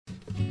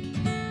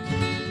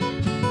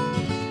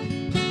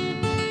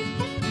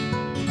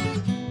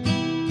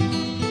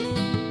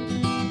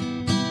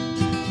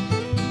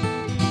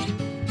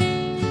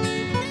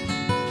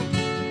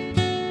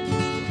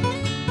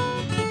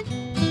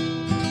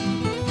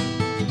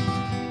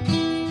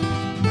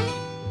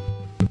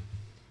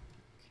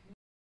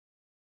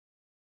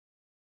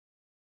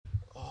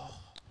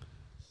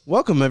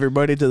Welcome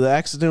everybody to the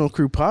Accidental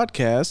Crew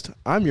podcast.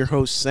 I'm your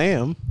host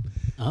Sam.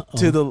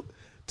 To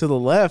the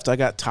left, I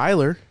got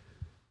Tyler.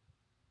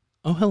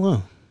 Oh,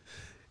 hello.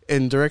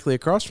 And directly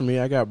across from me,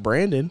 I got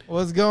Brandon.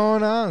 What's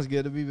going on? It's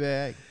good to be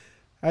back.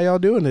 How y'all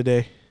doing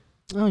today?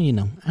 Oh, you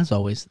know, as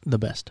always, the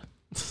best.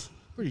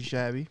 Pretty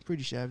shabby.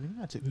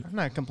 I'm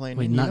not complaining.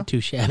 Wait, not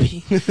too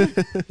shabby.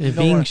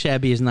 Being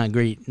shabby is not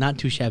great. Not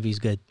too shabby is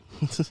good.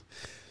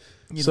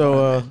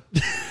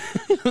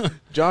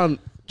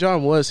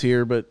 John was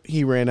here, but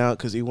he ran out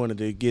because he wanted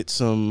to get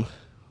some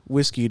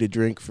whiskey to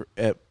drink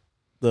at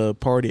the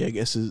party, I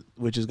guess,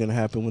 which is going to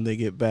happen when they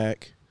get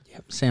back.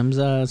 Yep,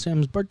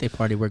 Sam's birthday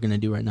party we're going to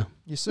do right now.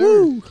 Yes, sir.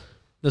 Woo!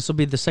 This will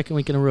be the second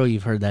week in a row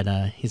you've heard that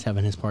he's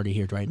having his party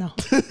here right now.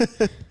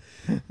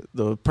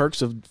 The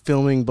perks of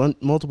filming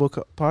multiple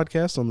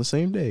podcasts on the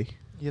same day.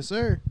 Yes,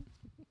 sir.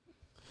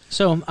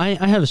 So, I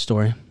have a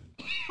story.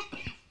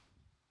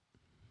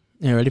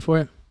 You ready for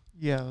it?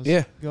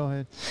 Yeah. Go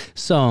ahead.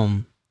 So,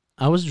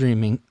 I was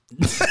dreaming.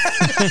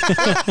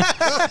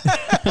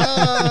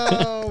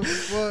 Oh,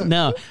 fuck.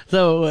 No.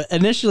 So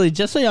initially,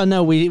 just so y'all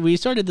know, we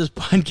started this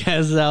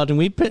podcast out and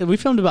we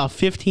filmed about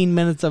 15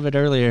 minutes of it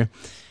earlier.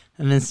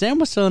 And then Sam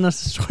was telling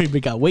us the story,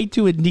 but got way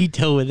too in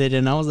detail with it.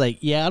 And I was like,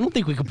 yeah, I don't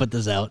think we could put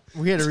this out.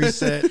 We had to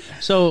reset.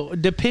 So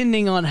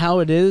depending on how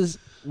it is,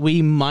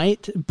 we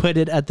might put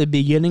it at the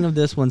beginning of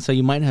this one. So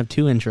you might have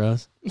two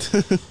intros.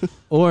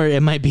 Or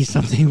it might be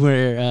something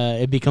where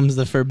it becomes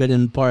the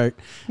forbidden part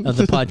of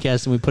the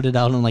podcast and we put it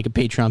out on like a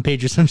Patreon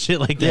page or some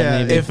shit like that. Yeah,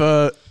 maybe.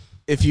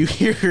 If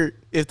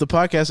the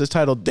podcast is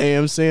titled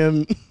Damn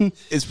Sam,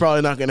 it's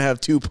probably not going to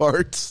have two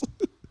parts.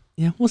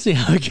 Yeah, we'll see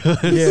how it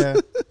goes. Yeah.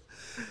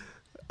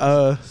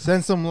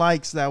 Send some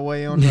likes that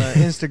way on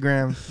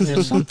Instagram.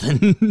 Or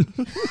something.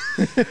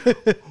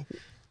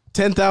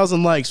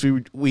 10,000 likes,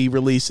 we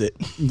release it.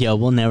 Yo,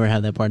 we'll never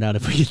have that part out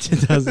if we get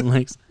 10,000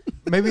 likes.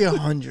 Maybe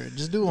 100.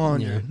 Just do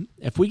 100. Yeah.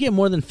 If we get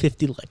more than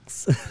 50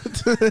 likes,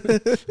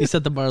 we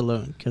set the bar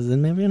low because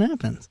then maybe it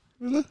happens.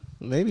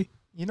 Maybe.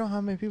 You know how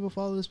many people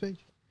follow this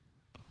page?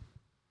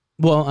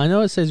 Well, I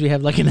know it says we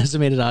have like an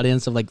estimated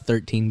audience of like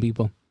 13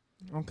 people.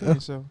 Okay,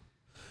 so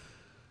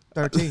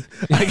 13.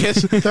 I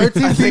guess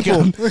 13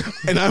 people.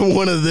 And I'm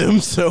one of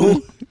them,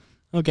 so.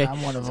 Okay.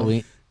 I'm one of them.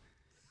 Sweet.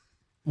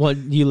 What,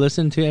 you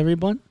listen to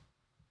everyone?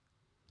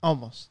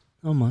 Almost.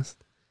 Well,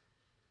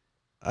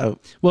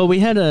 we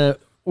had a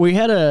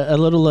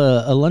little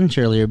lunch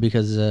earlier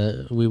because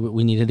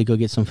we needed to go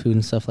get some food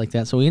and stuff like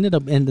that. So we ended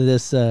up into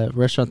this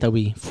restaurant that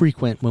we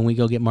frequent when we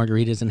go get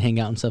margaritas and hang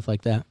out and stuff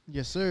like that.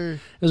 Yes, sir.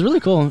 It was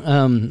really cool.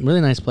 Really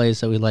nice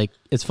place that we like.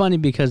 It's funny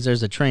because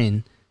there's a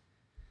train,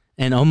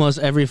 and almost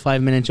every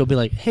 5 minutes you'll be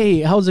like,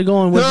 "Hey, how's it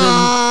going?"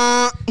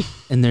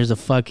 And there's a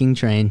fucking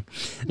train.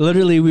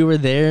 Literally, we were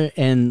there,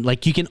 and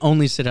like you can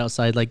only sit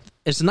outside. Like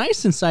it's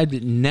nice inside,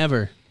 but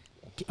never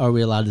are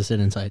we allowed to sit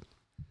inside.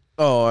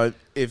 Oh,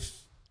 if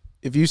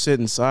you sit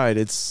inside,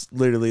 it's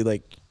literally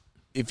like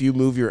if you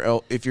move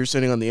if you're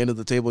sitting on the end of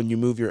the table and you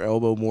move your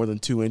elbow more than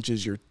 2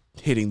 inches, you're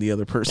hitting the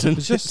other person.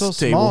 It's just so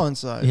table. small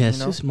inside. Yeah,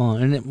 it's too small,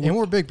 and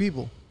we're big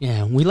people.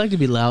 Yeah, we like to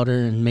be louder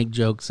and make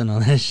jokes and all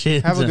that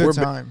shit. Have a good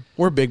time.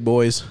 We're big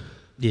boys.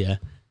 Yeah,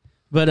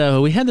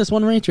 but we had this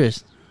one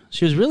waitress.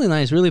 She was really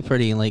nice, really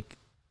pretty. Like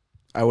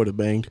I would have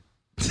banged.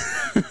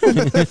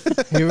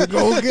 Here we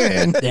go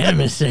again. Damn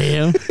it,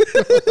 Sam.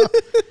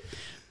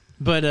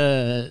 But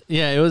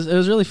yeah, it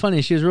was really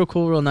funny. She was real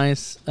cool, real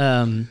nice.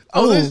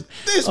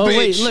 This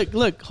bitch. Wait,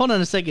 look, hold on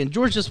a second.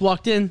 George just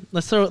walked in.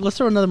 Let's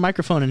throw another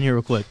microphone in here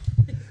real quick.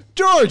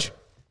 George,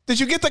 did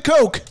you get the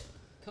Coke?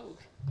 Coke?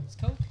 It's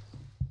Coke?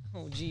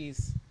 Oh,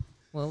 jeez.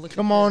 Well, look.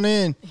 Come on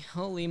in.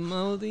 Holy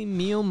moly,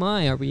 me oh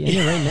my, are we in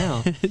it right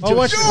now? Oh,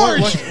 watch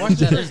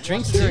There's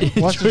drinks drink.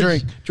 Watch the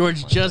drink.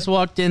 George just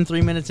walked in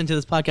 3 minutes into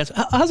this podcast.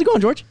 How's it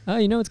going, George? Oh,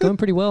 it's going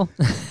pretty well.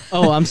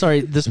 Oh, I'm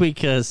sorry. This week,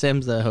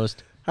 Sam's the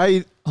host. How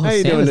you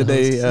Sam doing is the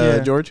today, host. Yeah.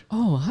 George?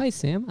 Oh, hi,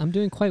 Sam. I'm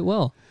doing quite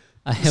well.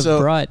 I have So-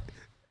 brought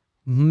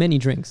many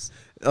drinks.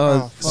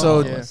 Now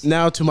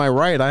to my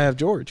right, I have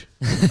George.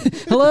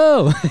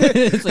 Hello.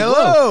 It's like,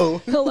 Hello.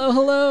 whoa.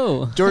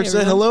 Hello. George Hi,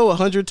 said everyone. hello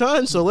 100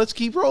 times, so let's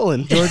keep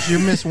rolling. George, you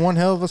missed one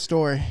hell of a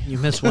story. You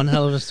missed one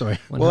hell of a story.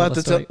 One We'll hell have of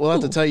a to story. we'll have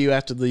to Ooh. tell you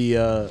after the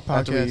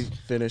after we Podcast.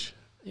 finish.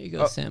 There you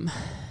go, Sam.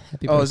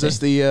 Happy Oh, birthday. is this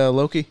the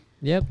Loki?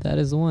 Yep, that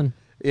is the one.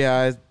 Yeah,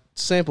 I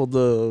sampled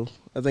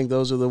I think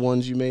those are the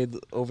ones you made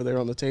over there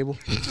on the table.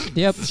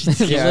 Yep.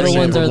 The Yeah, little I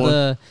ones are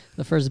sampled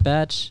the first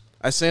batch.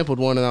 I sampled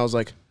one and I was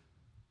like,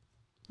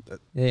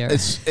 They are.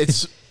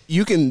 it's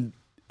you can.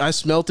 I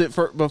smelt it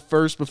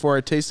first before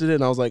I tasted it,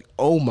 and I was like,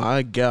 "Oh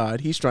my god,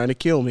 he's trying to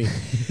kill me."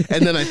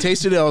 And then I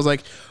tasted it, I was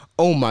like,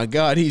 "Oh my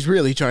god, he's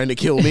really trying to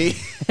kill me."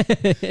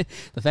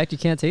 The fact you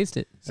can't taste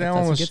it. Sam That's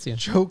what almost gets you.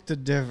 choked to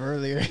death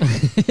earlier.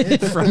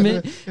 From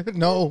it?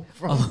 No,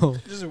 from Oh.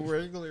 just a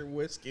regular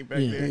whiskey back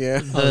Yeah. there. Yeah.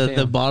 The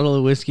damn. bottle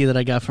of whiskey that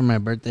I got for my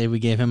birthday, we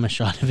gave him a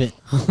shot of it.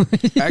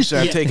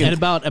 Actually, I've taken at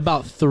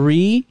about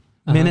 3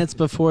 minutes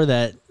before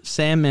that,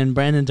 Sam and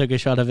Brandon took a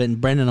shot of it, and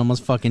Brandon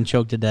almost fucking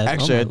choked to death.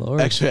 Actually, my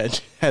Lord. I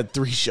had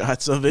 3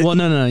 shots of it. Well,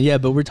 no, yeah,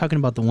 but we're talking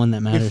about the one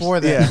that matters. Before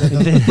that, Yeah.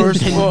 the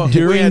first Then one.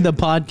 during the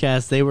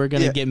podcast, they were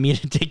gonna Yeah. get me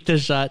to take the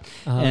shot,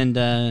 Uh-huh.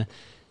 and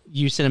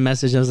you sent a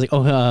message. I was like,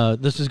 "Oh,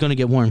 this is gonna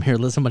get warm. Here,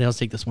 let somebody else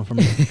take this one from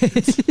me."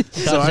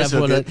 So I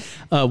took it.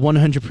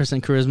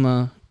 100%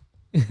 charisma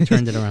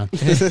turned it around,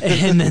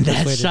 and then that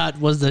Persuaded. shot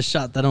was the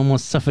shot that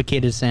almost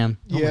suffocated Sam.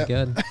 Oh Yeah. my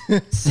god,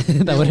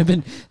 that would have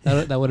been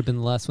that would have been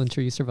the last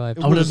winter you survived.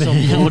 I would have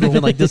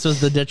been like, this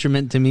was the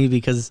detriment to me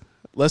because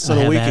Less I than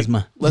a have week.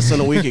 asthma. Less than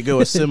a week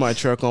ago, a semi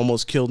truck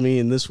almost killed me,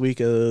 and this week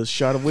a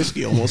shot of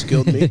whiskey almost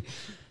killed me.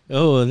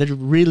 Oh, they're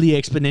really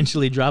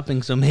exponentially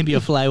dropping, so maybe a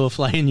fly will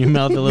fly in your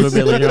mouth a little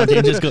bit later on.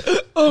 You just go,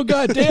 oh,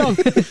 god damn.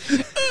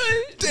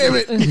 Damn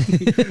it!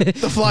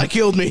 The fly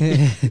killed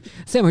me.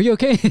 Sam, are you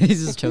okay?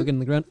 He's just choking on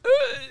the ground.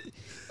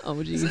 Oh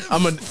jeez.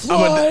 I'm a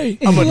Fly,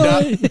 I'm a fly.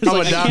 die. It's I'm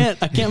like, a die.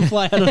 I can't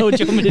fly. I don't know what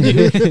you want me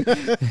to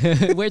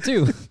do. Where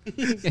to?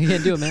 I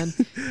can't do it, man.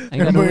 I ain't got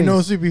no Everybody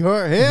knows wings.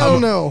 CPR. Hell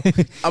no.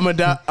 I'm a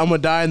die. I'm a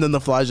die, and then the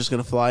fly's just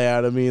gonna fly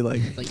out of me.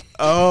 Like,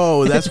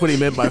 oh, that's what he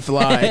meant by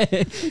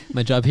fly.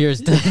 My job here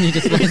is done. He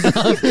just flies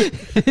off.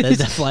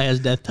 That fly has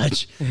death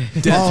touch.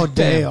 Oh,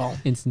 damn.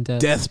 Instant death.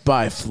 Death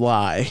by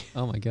fly.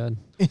 Oh my god.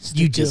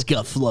 You just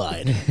got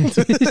flied.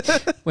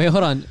 Wait,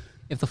 hold on.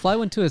 If the fly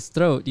went to his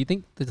throat, do you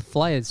think the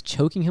fly is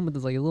choking him with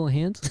his like little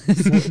hands?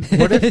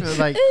 What if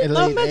like it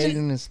No, laid imagine- egg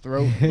in his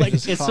throat, Like,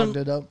 just it's clogged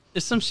some- it up?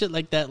 It's some shit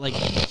like that. Like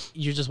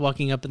you're just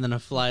walking up and then a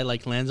fly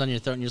like lands on your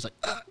throat and you're just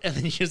like, and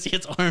then you just see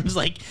its arms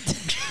like.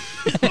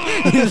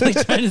 He's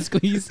like trying to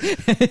squeeze.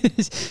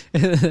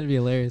 That'd be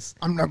hilarious.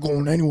 I'm not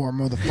going anywhere,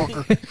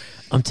 motherfucker.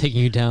 I'm taking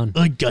you down.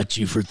 I got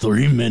you for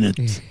 3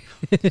 minutes.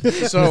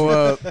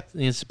 So,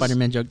 It's a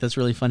Spider-Man joke. That's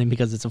really funny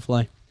because it's a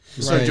fly.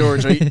 so Right.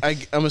 George,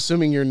 I'm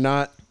assuming you're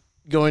not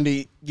going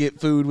to get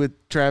food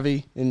with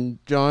Travi and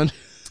John.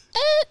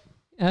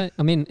 I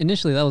mean,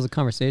 initially that was a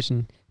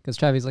conversation because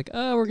Travis like,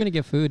 "Oh, we're gonna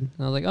get food." And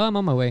I was like, "Oh, I'm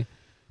on my way."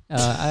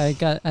 I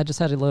just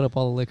had to load up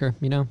all the liquor.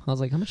 You know, I was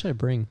like, "How much should I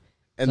bring?"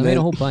 And So I made a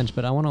then, whole bunch,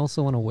 but I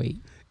also want to wait.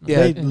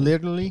 Yeah. They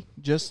literally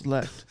just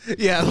left.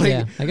 yeah, like,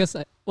 Yeah, I guess.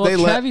 Well, they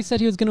let- Travis said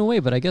he was gonna wait,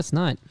 but I guess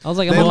not. I was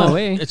like, I'm They on my let-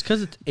 way. It's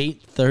because it's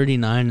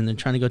 8:39 and they're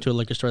trying to go to a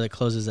liquor store that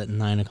closes at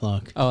 9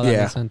 o'clock. Oh, that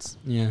Yeah. makes sense.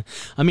 Yeah,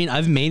 I mean,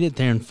 I've made it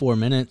there in 4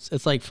 minutes.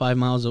 It's like 5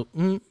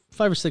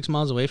 or 6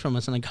 miles away from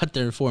us, and I got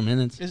there in 4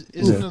 minutes.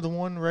 Isn't it the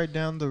one right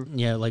down the?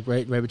 Yeah, like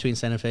right between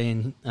Santa Fe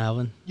and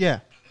Alvin. Yeah.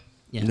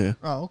 Yeah. yeah.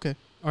 Oh, okay.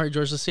 All right,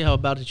 George, let's see how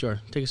about it you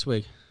are. Take a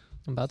swig.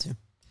 I'm about to.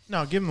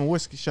 No, give him a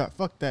whiskey shot.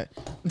 Fuck that.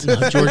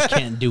 No, George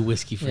can't do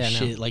whiskey for Yeah, no.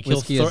 shit. Like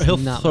Whiskey he'll is he'll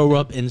not throw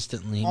up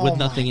instantly Oh with my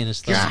nothing in his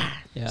stomach.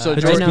 Yeah. So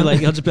He'll George just be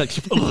like,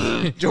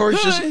 "Ugh."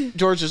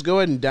 George, just go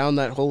ahead and down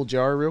that whole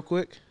jar real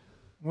quick.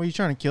 What, you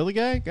trying to kill the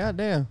guy? God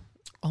damn.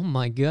 Oh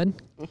my god,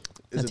 Is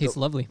that it tastes the-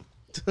 lovely.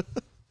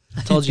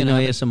 I told you no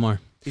ASMR.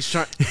 He's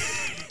trying.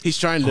 He's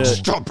trying to.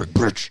 Stop it,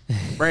 bitch.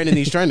 Brandon,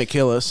 he's trying to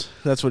kill us.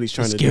 That's what he's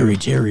trying Scary to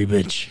do. Terry,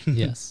 bitch.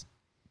 Yes.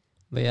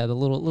 But yeah, the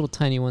little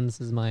tiny ones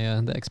is my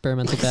the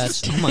experimental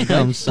batch. Oh my god,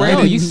 I'm sorry.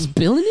 Oh, you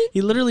spilling it?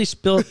 He literally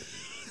spilled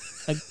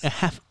a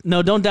half.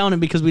 No, don't down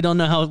it because we don't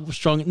know how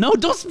strong. No,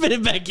 don't spit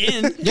it back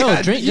in.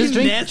 Yo, drink You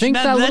drink nasty-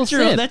 that little that's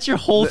your sip. that's your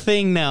whole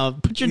thing now.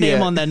 Put your name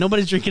Yeah. on that.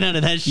 Nobody's drinking out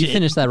of that You shit.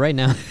 finish that right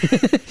now.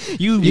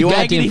 You You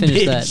raggedy goddamn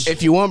finish bitch. that.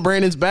 If you want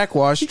Brandon's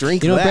backwash,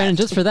 drink You know, that. Brandon,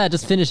 just for that,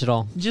 just finish it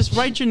all. Just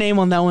write your name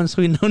on that one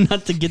so we know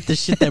not to get the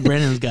shit that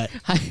Brandon's got.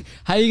 How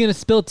are you gonna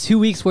spill 2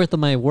 weeks worth of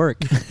my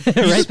work? You right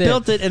there.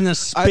 spilled it and then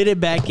spit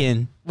it back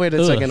in. Wait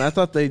a Ugh. second. I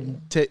thought they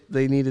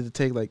needed to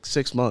take like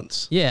 6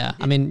 months. Yeah,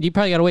 I mean, you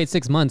probably gotta wait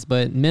 6 months,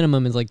 but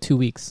minimum is like 2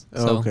 weeks.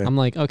 Oh, So okay. I'm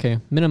like, okay,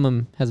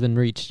 minimum has been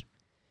reached.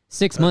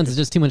 6 months is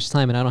just too much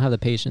time, and I don't have the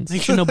patience.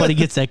 Make sure nobody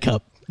gets that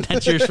cup.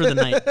 That's yours for the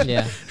night.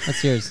 Yeah,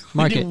 that's yours.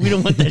 Mark it. We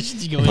don't want that shit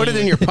to go Put it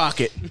in your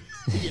pocket.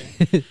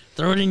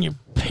 Throw it in your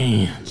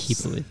pants. Keep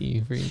it with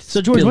you. For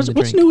So George, spilling what's the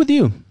what's drink. new with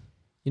you?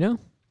 You know,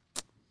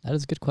 that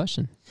is a good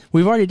question.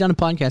 We've already done a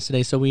podcast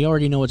today, so we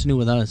already know what's new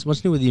with us.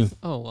 What's new with you?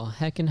 Oh well,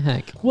 heck and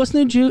heck. What's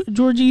new,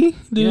 Georgie?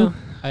 You know,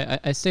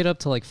 I stayed up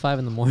till like 5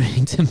 in the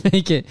morning to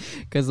make it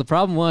because the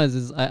problem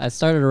was I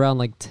started around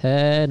like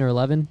 10 or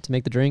 11 to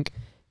make the drink,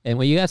 and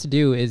what you have to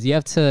do is you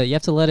have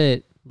to let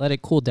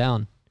it cool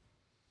down,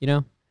 you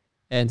know.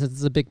 And since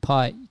it's a big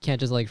pot, you can't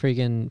just like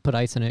freaking put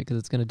ice in it because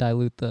it's gonna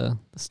dilute the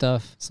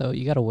stuff. So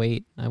you gotta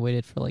wait. I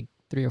waited for like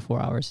 3 or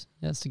 4 hours.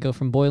 It has to go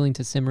from boiling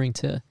to simmering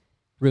to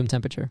room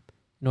temperature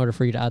in order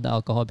for you to add the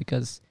alcohol,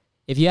 because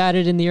if you add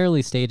it in the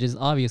early stages,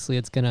 obviously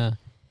it's gonna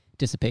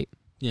dissipate.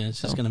 Yeah,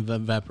 it's just So. gonna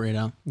evaporate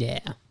out. Yeah.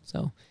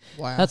 So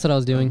Wow. that's what I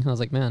was doing. I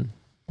was like, man,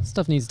 this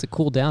stuff needs to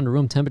cool down to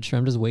room temperature.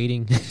 I'm just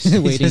waiting, waiting, Just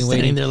and standing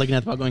waiting. there looking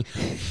at the pot, going,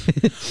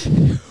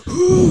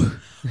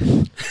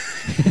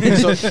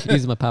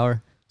 Using my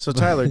power. So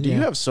Tyler, do you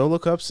Yeah. have solo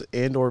cups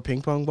and or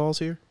ping pong balls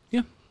here?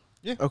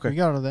 Yeah. Okay. We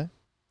got all that.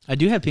 "I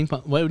do have ping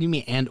pong." What do you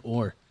mean and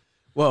or?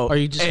 Well, Are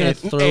you just gonna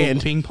throw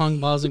ping pong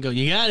balls and go,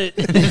 "You got it"?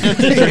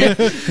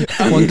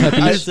 One cup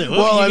I each. said,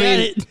 well, "Oh, I you got mean,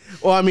 it."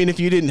 well, I mean, if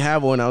you didn't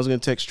have one, I was going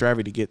to text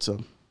Travi to get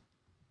some.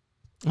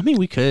 I mean,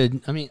 we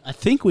could. I mean, I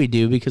think we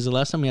do because the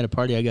last time we had a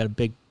party, I got a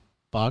big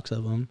box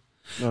of them.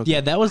 Okay.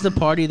 Yeah, that was the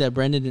party that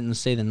Brendan didn't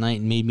stay the night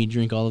and made me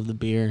drink all of the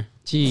beer.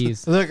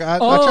 Jeez. Look, I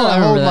Oh, try I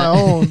to hold remember my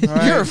own. All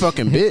right? You're a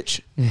fucking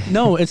bitch.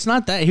 No, it's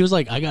not that. He was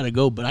like, I gotta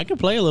go, but I can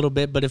play a little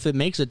bit. But if it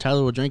makes it,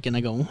 Tyler will drink. And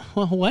I go,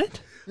 what?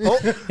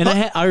 And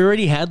I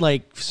already had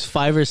like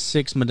 5 or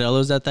 6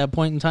 Modelo's at that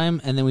point in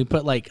time, and then we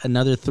put like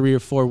another 3 or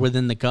 4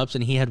 within the cups,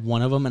 and he had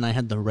one of them, and I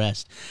had the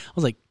rest. I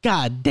was like,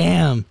 God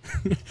damn!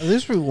 At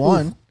least we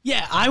won.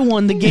 Yeah, I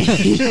won the game.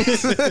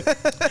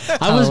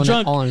 I was won it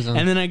drunk, all on his own.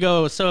 and then I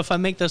go, so if I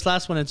make this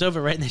last one, it's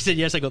over, right? And they said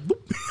yes. I go,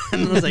 boop.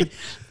 And I was like,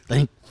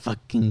 thank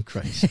fucking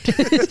Christ.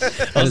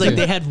 I was like,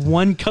 they had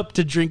 1 cup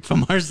to drink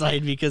from our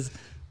side because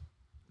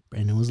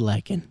Brandon was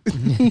lacking.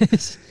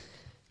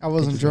 I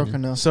wasn't drunk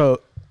enough. So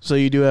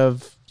you do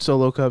have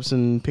solo cups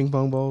and ping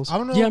pong balls? I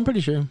don't know. Yeah, I'm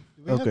pretty sure. Do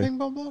we have Okay. ping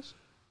pong balls?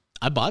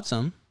 I bought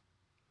some.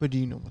 But do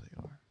you know what they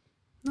are?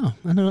 No,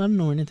 I don't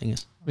know where anything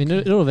is. I mean,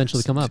 it'll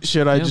eventually come up.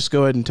 Should I Yeah. just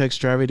go ahead and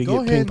text Travi to Go get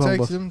ahead ping and pong text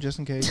balls? them just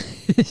in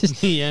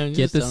case. Yeah, Get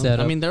just the tell 'em.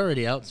 setup. I mean, they're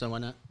already out, so why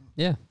not?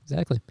 Yeah,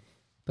 exactly.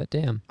 But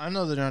damn, I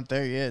know they're not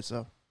there yet,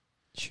 so.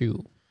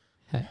 chew.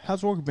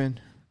 How's work been?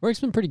 Work's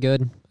been pretty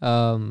good.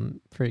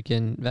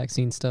 Freaking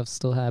vaccine stuff's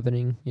still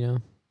happening. You know,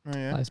 Oh,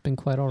 yeah. life's been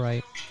quite all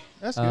right.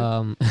 That's good.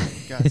 Um,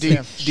 God Do you,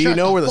 damn. do you Shut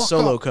know where the fuck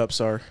solo up. cups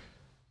are?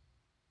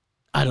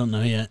 I don't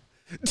know yet.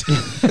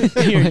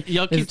 Here,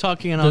 y'all keep Is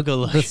talking and I'll go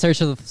look. the search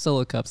of the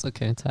solo cups.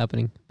 Okay, it's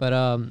happening. But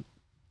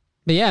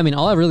yeah, I mean,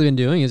 all I've really been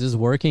doing is just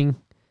working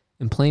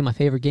and playing my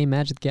favorite game,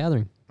 Magic the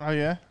Gathering. Oh,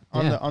 yeah?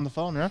 Yeah. On the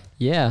phone, yeah?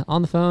 Yeah,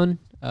 on the phone.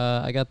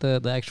 I got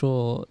the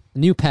actual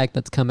new pack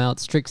that's come out,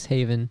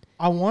 Strixhaven.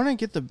 I want to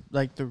get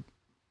the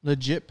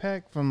legit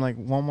pack from like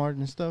Walmart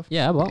and stuff.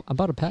 Yeah, I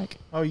bought a pack.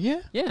 Oh,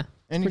 yeah? Yeah,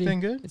 Anything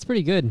good? it's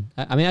pretty good.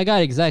 I mean, I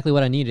got exactly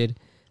what I needed.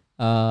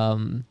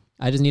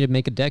 I just need to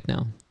make a deck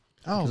now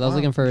Oh, because I was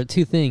looking for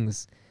 2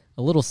 things: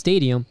 a little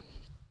stadium,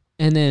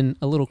 and then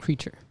a little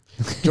creature.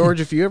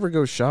 George, if you ever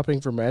go shopping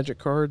for Magic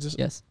cards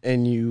Yes.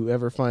 and you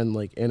ever find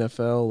like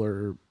NFL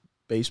or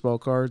baseball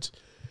cards,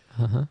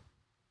 Uh-huh.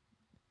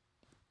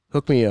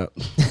 hook me up.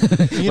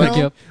 You Like,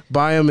 know,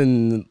 buy them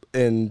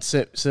and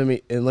send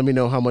me and let me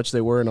know how much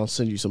they were, and I'll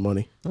send you some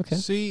money. Okay.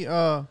 see,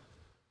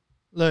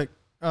 look,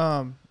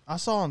 I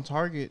saw on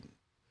Target.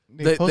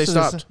 They posted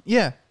stopped.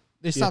 Yeah,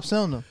 they stopped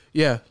selling them.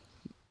 Yeah,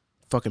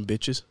 fucking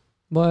bitches.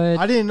 But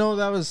I didn't know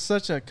that was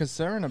such a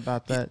concern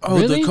about that. Oh,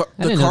 Really? the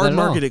I didn't know that card at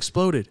all. market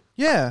exploded.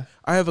 Yeah.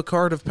 I have a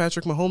card of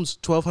Patrick Mahomes,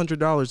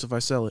 $1,200 if I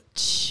sell it.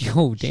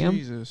 oh damn.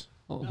 Jesus.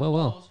 Oh,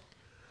 well.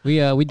 We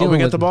Oh, we dealing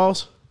got with the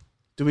balls.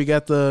 Do we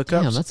got the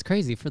cups? Damn, that's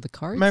crazy for the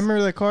cards. Remember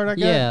the card I got?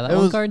 Yeah, that It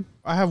one was- card.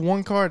 I have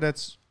one card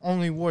that's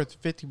only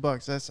worth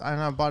 $50.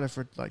 And I bought it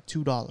for like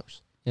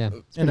 $2 Yeah,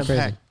 it's in a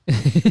pretty pack.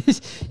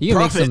 crazy. You can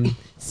Profit. make some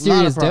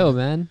serious profit. dough,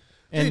 man.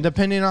 And Dude.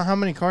 depending on how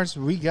many cards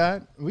we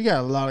got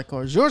a lot of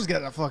cards. Yours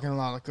got a fucking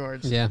lot of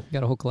cards. Yeah,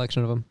 got a whole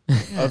collection of them.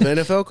 Of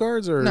NFL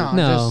cards or No.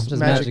 No, just just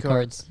Magic magic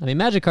cards. I mean,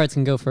 magic cards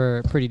can go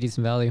for pretty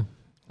decent value.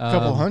 A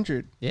couple Um,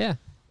 hundred. Yeah.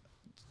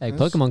 Like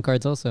That's- Pokemon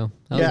cards also.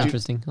 That Yeah. was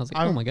interesting. I was like,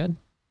 oh I'm- my god.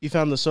 You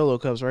found the solo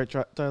cups, right,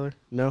 Tyler?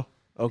 No?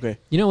 Okay.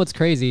 You know what's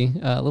crazy?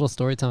 A little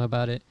story time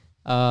about it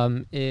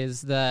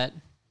is that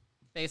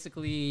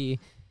basically,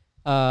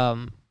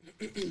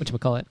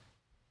 whatchamacallit?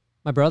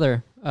 My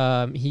brother,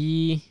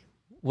 he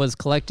was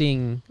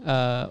collecting.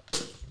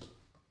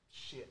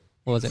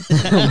 What was it?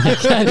 Oh my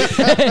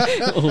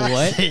god!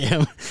 What?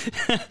 Damn.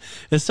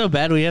 It's so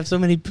bad. We have so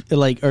many.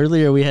 Like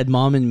earlier, we had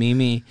Mom and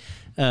Mimi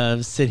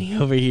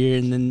sitting over here,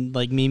 and then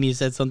like Mimi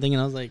said something,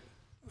 and I was like,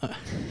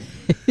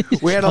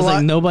 We had I a was lot.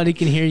 like, nobody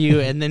can hear you.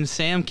 And then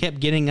Sam kept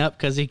getting up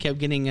because he kept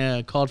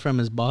getting called from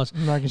his boss,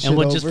 Knocking shit and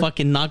what just over.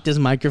 fucking knocked his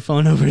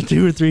microphone over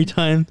 2 or 3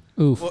 times.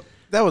 Oof. Well,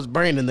 that was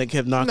Brandon that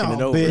kept knocking No,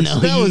 it over. bitch. No,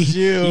 that was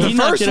you. you The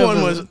knocked first it one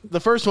over. was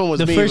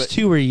The me. first but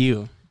 2 were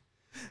you.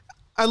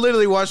 I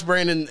literally watched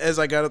Brandon as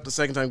I got up the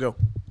second time go.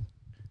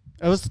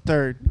 That was the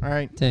third. All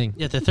right. Dang.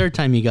 Yeah, the 3rd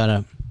time you got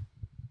up.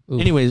 Oof.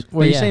 Anyways, what But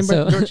are you yeah, saying,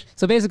 so, George?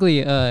 so basically,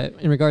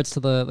 in regards to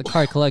the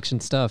card collection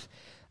stuff,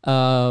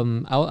 I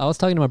was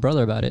talking to my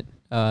brother about it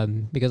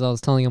because I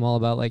was telling him all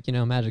about like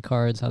Magic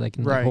cards, how they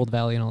can like, Right. hold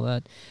value and all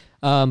that.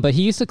 But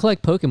he used to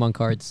collect Pokemon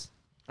cards.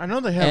 I know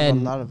they have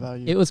And a lot of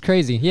value. It was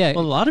crazy. Yeah,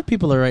 Well, a lot of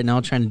people are right now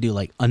trying to do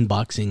like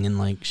unboxing and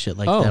like shit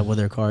like Oh. that with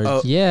their cards.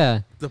 Oh.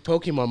 yeah. The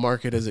Pokemon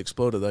market has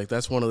exploded. Like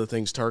that's one of the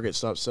things Target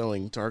stopped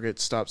selling. Target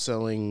stopped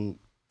selling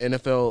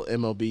NFL,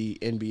 MLB,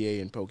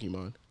 NBA, and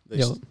Pokemon.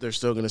 Yo. They're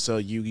still going to sell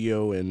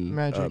Yu-Gi-Oh and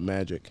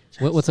Magic.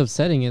 What's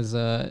upsetting is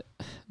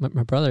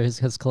my brother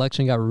his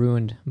collection got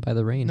ruined by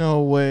the rain.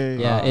 no way.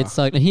 Yeah, it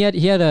sucked. And he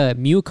had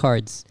Mew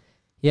cards.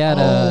 He had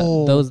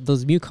Oh.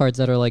 those Mew cards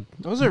that are like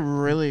Those are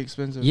really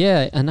expensive.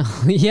 yeah, and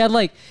he had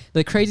like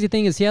the crazy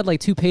thing is he had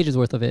like 2 pages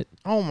worth of it.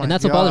 Oh my And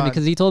that's god. what bothered me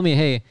because he told me,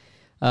 hey,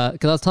 because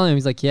I was telling him,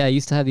 he's like, yeah, I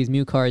used to have these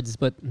Mew cards,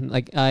 but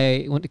like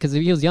I went because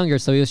he was younger,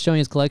 so he was showing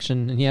his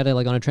collection and he had it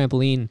like on a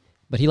trampoline,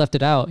 but he left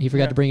it out. He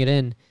forgot to bring it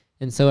in,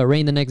 and so it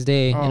rained the next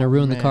day and it Oh,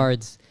 ruined man. the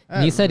cards. And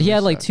That he said he really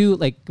had like sucks. 2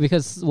 like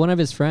because one of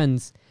his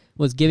friends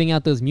was giving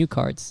out those Mew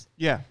cards.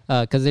 Yeah.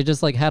 Because they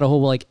just like had a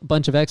whole like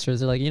bunch of extras.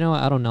 They're like, you know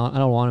what? I don't know. I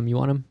don't want them. You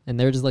want them? And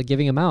they're just like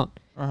giving them out.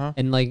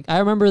 And like I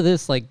remember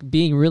this like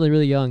being really,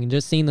 really young and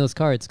just seeing those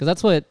cards because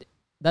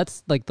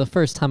that's like the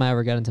first time I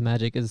ever got into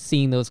Magic is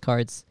seeing those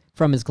cards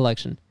from his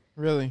collection.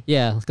 Really?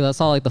 Yeah, because I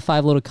saw like the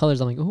 5 little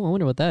colors. I'm like, oh, I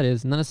wonder what that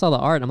is. And then I saw the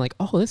art. And I'm like,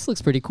 oh, this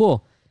looks pretty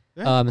cool.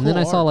 And then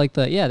I saw like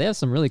they have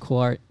some really cool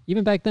art.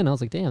 Even back then, I was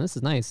like, damn, this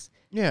is nice.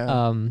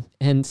 Yeah.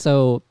 And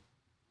so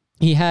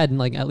he had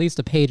like at least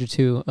a page or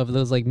two of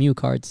those like Mew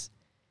cards.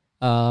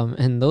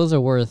 And those are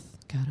worth,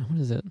 God,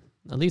 what is it?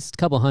 At least a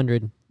couple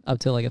hundred up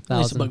to like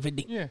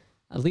 $1,000. Yeah.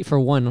 At least for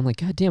one. I'm like,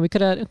 God damn, we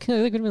could have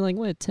been like,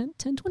 what, 10,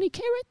 20K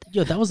right there?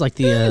 Yo, that was like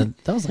the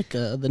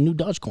new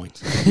Dogecoins.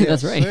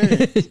 That's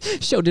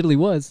right. Show diddly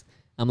was.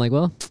 I'm like,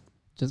 well,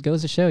 just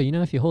goes to show,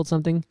 if you hold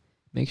something,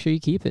 make sure you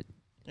keep it.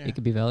 Yeah. It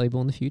could be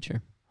valuable in the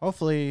future.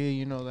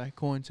 Hopefully, that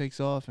coin takes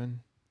off and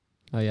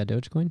Oh, yeah,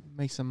 Dogecoin?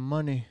 make some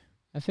money.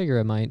 I figure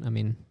it might. I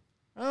mean,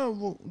 Oh,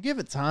 well, give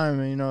it time.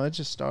 It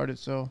just started,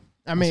 so.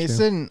 I That's mean, it's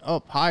true. sitting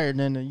up higher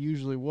than it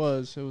usually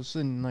was. It was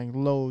sitting like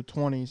low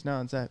 20s.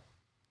 Now it's at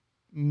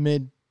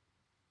mid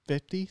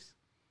 50s,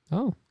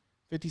 oh,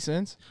 50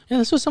 cents. Yeah,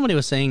 that's what somebody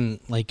was saying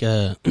like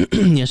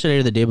yesterday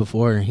or the day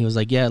before. He was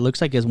like, yeah, it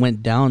looks like it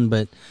went down,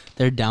 but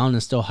their down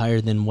is still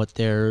higher than what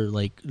they're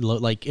like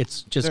like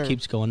it's just They're-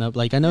 keeps going up.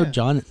 Like I know Yeah.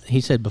 John,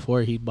 he said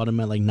before he bought them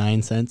at like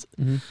 9 cents.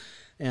 mm-hmm.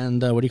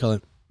 And what do you call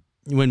it?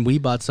 When we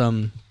bought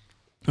some,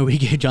 we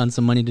gave John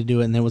some money to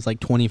do it, and it was like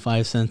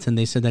 25 cents, and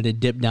they said that it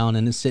dipped down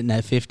and it's sitting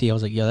at 50. I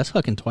was like, yeah, that's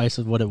fucking twice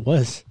of what it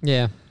was.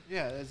 Yeah.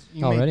 Yeah,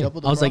 you Already? made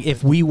double the I was like, profit.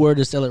 if we were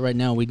to sell it right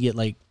now, we'd get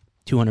like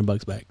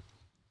 $200 back.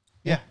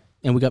 Yeah.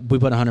 And we put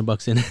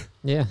 $100 in.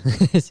 Yeah.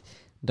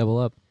 Double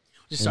up.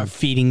 Just start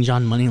feeding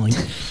John money like,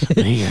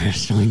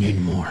 yes, we need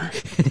more.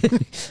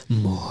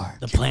 More.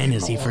 The plan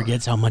is he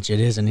forgets how much it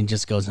is, and he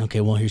just goes,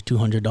 okay, well, here's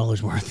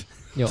 $200 worth.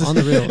 Yo, on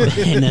the real.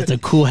 And that's a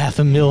cool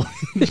 $500,000.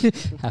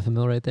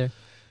 $500,000 right there.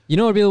 You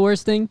know what would be the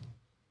worst thing?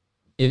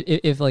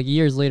 If like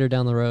years later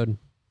down the road,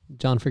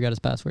 John forgot his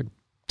password.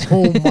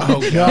 Oh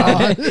my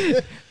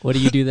God. What do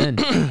you do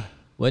then?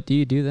 What do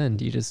you do then?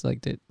 Do you just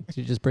do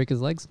you just break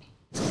his legs?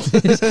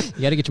 You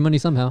got to get your money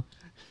somehow.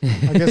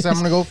 I guess I'm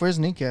going to go for his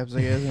kneecaps,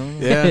 I guess. I don't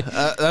know. Yeah,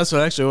 that's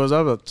what actually was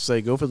I was about to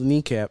say. Go for the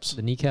kneecaps.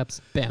 The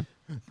kneecaps, bam.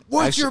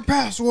 What's your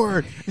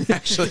password?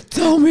 Actually,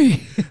 Tell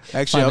me.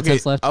 actually, 5 I'll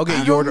attempts get left. I'll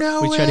get your order.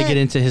 We try to get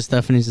into his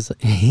stuff, and he's just like,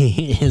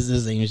 it's the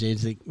same shit.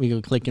 It's like, we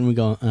go click, and we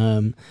go,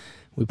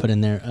 we put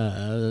in there,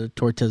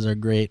 tortas are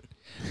great.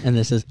 And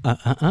this is,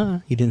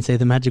 he didn't say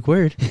the magic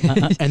word.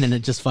 And then it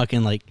just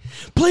fucking like,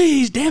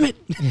 please, damn it.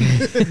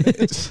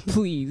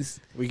 Please.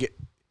 We get.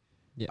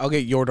 Yeah. I'll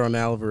get Jordan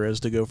Alvarez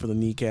to go for the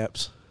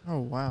kneecaps. Oh,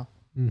 wow.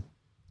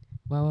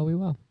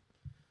 Wow.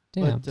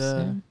 Damn. But,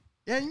 Sam.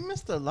 Yeah, you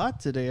missed a lot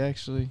today,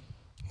 actually.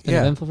 Been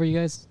Yeah, eventful for you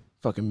guys?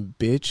 fucking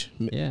bitch.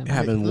 Yeah.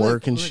 Having Look,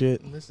 work and look,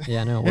 shit. listen.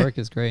 Yeah, no, work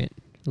is great.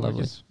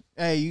 Lovely.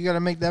 Hey, you got to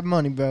make that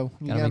money, bro.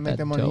 You Gotta got to make make that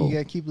that money. dough. You got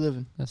to keep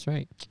living. That's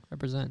right.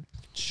 Represent.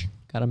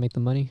 Gotta make the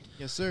money.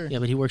 Yes, sir. Yeah,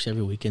 but he works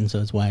every weekend, so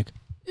it's whack.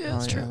 Yeah,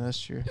 that's true. That's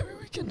true. Every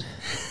weekend.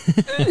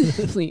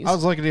 Please. I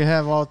was lucky to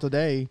have all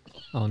today.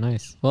 Oh,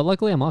 nice. Well,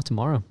 luckily I'm off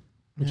tomorrow,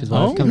 which is Yeah.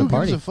 why Oh, I've come Who to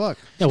party. gives a fuck?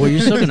 Yeah, well,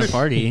 you're still going to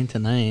party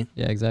tonight.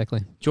 Yeah,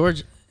 exactly.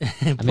 George,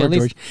 mean, poor at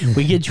least- George.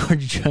 We get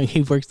George drunk.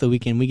 He works the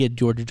weekend. We get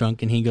George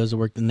drunk, and he goes to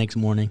work the next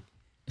morning.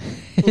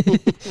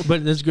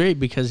 But that's great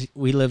because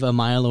we live a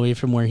mile away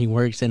from where he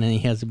works, and then he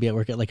has to be at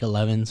work at like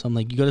 11. So I'm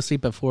like, you go to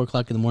sleep at 4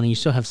 o'clock in the morning. You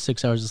still have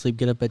 6 hours of sleep.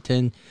 Get up at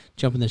 10,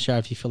 jump in the shower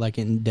if you feel like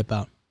it, and dip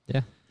out.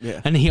 Yeah. Yeah.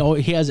 And he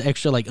has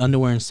extra like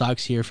underwear and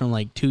socks here from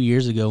like 2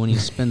 years ago when he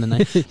spent the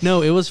night.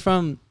 No, it was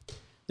from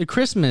the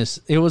Christmas.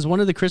 It was one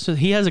of the Christmas.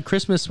 He has a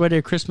Christmas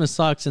sweater, Christmas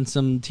socks, and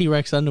some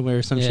T-Rex underwear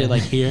or some Yeah. shit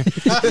like here.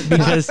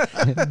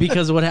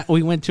 because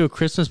we went to a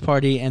Christmas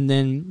party, and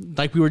then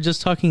like we were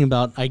just talking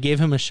about, I gave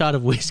him a shot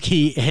of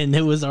whiskey, and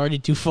it was already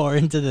too far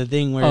into the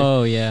thing where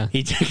Oh, yeah.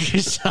 he took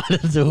a shot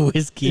of the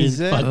whiskey Is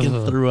and it? fucking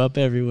Ugh. threw up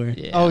everywhere.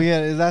 Yeah. Oh,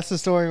 yeah. That's the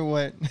story.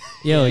 What?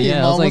 Yo, Your yeah.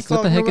 I mom was like, was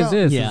what the heck talking is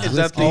this? Yeah. Is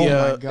that the?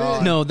 Oh, my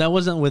God. No, that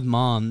wasn't with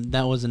Mom.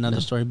 That was another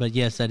story. But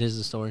yes, that is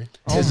the story.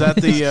 Oh Is my that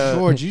the?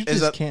 George, you is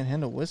just that- can't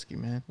handle whiskey,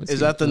 man. Whiskey. Is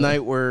that the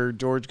night where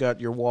George got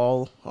your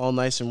wall all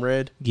nice and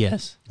red?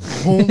 Yes.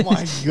 Oh,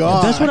 my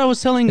God. That's what I was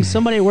telling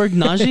somebody at work,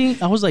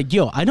 Najee. I was like,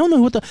 yo, I don't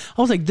know what the...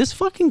 I was like, this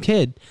fucking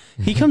kid,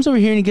 he comes over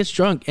here and he gets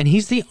drunk, and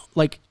he's the...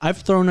 Like, I've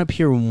thrown up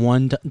here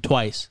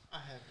twice.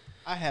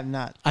 I have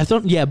not. I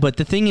thought, yeah, but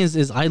the thing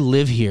is I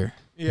live here.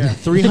 Yeah.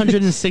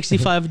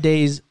 365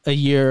 days a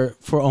year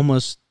for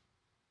almost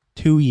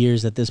 2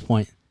 years at this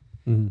point.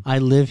 Mhm. I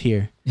live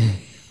here.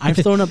 I've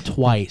thrown up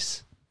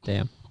twice.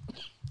 Damn.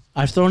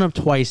 I've thrown up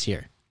twice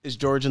here. Is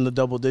George in the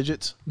double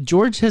digits?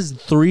 George has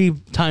 3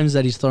 times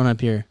that he's thrown up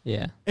here.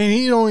 Yeah. And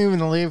he don't even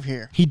live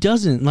here. He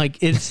doesn't.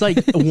 Like, it's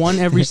like one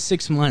every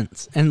 6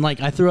 months. And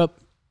like, I threw up.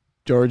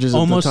 George is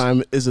Almost- at the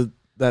time. Is it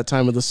that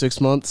time of the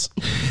 6 months?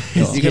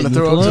 It's You gonna getting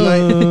throw up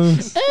tonight?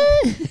 close.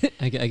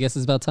 I guess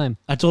it's about time.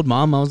 I told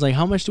Mom, I was like,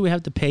 how much do we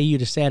have to pay you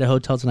to stay at a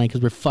hotel tonight?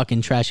 Because we're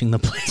fucking trashing the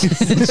place.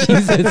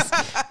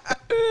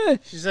 Jesus.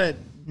 She said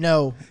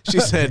no. She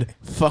said,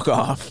 "Fuck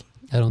off."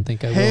 I don't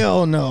think I will.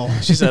 Hell no.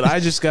 She said, "I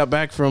just got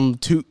back from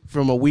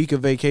a week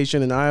of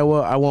vacation in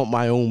Iowa. I want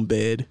my own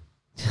bed."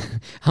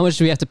 How much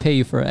do we have to pay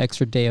you for an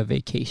extra day of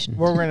vacation?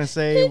 We're gonna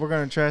say we're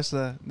gonna trash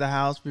the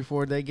house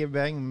before they get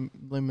back and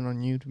blame it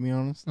on you. To be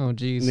honest. Oh,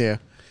 jeez.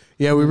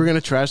 Yeah. We were gonna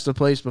trash the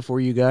place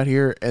before you got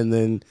here, and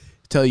then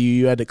tell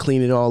you had to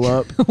clean it all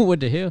up. What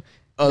the hell?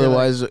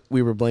 Otherwise,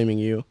 we were blaming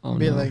you. Oh,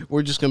 Be no. like,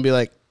 We're just gonna be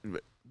like,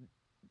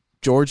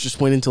 George just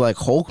went into like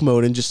Hulk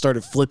mode and just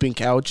started flipping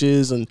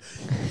couches and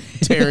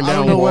tearing I down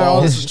don't know where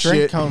all walls this and strength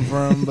shit. come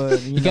from, but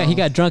he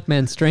got drunk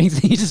man strength.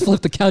 He just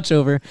flipped the couch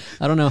over.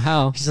 I don't know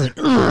how. She's like,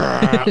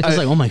 I was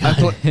like, oh my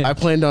god. I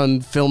planned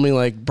on filming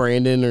like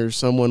Brandon or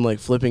someone like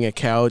flipping a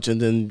couch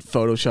and then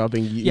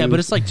photoshopping you. Yeah, but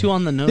it's like too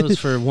on the nose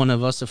for one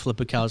of us to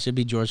flip a couch. It'd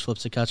be George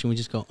flips a couch and we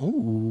just go, oh,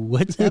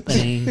 what's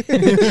happening?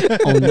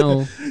 Oh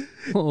no.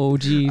 Oh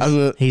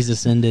jeez. He's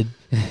ascended.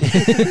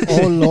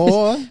 oh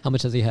Lord. How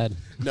much has he had?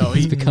 No,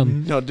 He's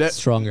become stronger.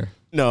 stronger.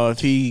 No, if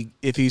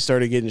he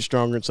started getting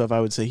stronger and stuff, I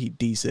would say he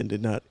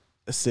descended, not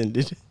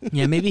ascended.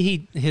 Yeah,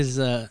 maybe his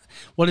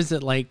what is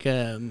it like?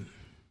 I don't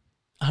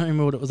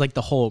remember what it was like.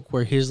 The Hulk,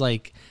 where his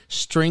like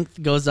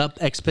strength goes up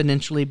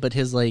exponentially, but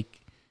his like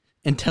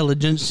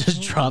intelligence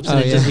just drops and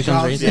Oh, it yeah. just becomes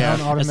Drops crazy. down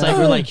It's like automatically.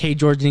 we're like, hey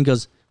George, and he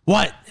goes,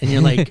 what? And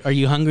you're like, are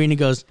you hungry? And he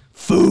goes,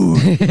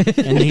 food. And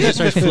then he just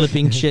starts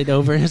flipping shit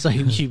over. And it's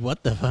like,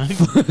 what the fuck?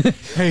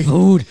 Hey,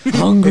 Food,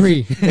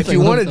 hungry. If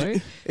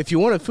you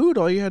wanted food,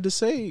 all you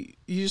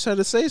just had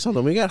to say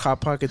something. We got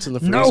Hot Pockets in the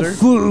freezer. No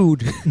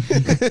food.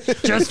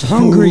 Just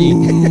hungry.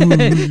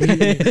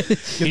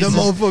 give them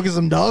motherfuckers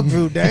some dog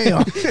food.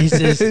 Damn.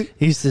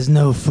 He says,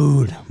 no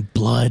food,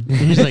 blood. And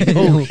he's like,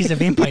 oh, he's a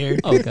vampire.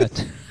 Oh god.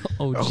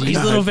 Oh He's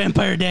jeez. little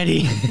vampire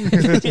daddy.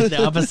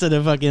 The opposite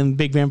of fucking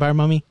big vampire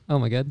mummy. Oh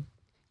my god.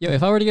 Yo,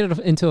 if I were to get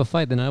into a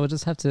fight, then I would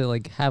just have to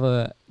like have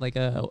a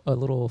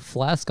little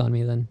flask on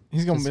me. Then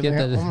He's gonna Just be get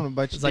there. that- I'm gonna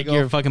bite you. It's like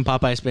you're fucking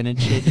Popeye spinach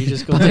shit. You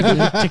just go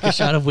take a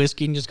shot of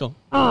whiskey and just go,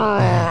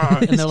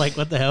 and they're like,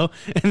 what the hell?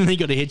 And then they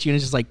go to hit you and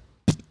it's just like,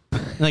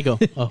 and they go,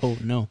 oh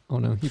no. oh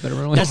no, you better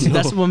run away.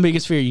 That's one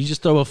biggest fear. You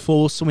just throw a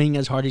full swing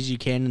as hard as you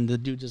can and the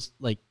dude just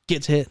like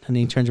gets hit and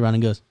then he turns around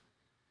and goes,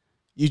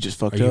 You just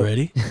fucked are up. you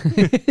ready?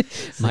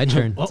 My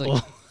turn. It's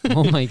like,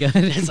 oh my god.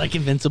 It's like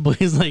invincible.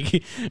 He's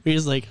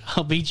like,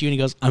 I'll beat you, and he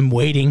goes, I'm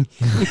waiting.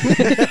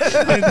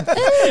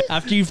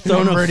 After you've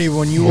thrown I'm ready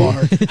when you are.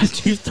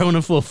 after you've thrown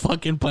a full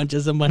fucking punch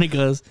at somebody,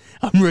 goes,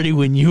 I'm ready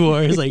when you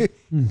are. It's like,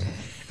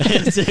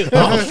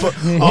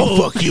 I'll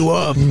fuck you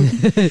up.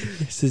 He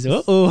says,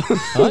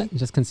 What?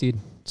 Just concede.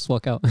 Just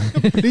walk out.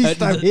 Please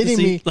stop hitting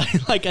me.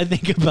 Like I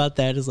think about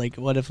that is like,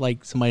 what if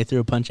like somebody threw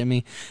a punch at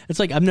me? It's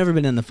like I've never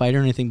been in the fight or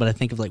anything, but I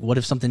think of like, what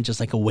if something just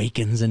like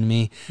awakens in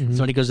me?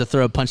 Somebody goes to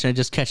throw a punch and I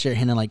just catch their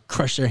hand and like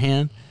crush their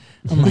hand.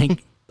 I'm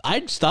like,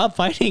 I'd stop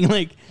fighting.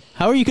 Like,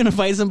 how are you gonna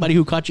fight somebody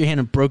who caught your hand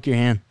and broke your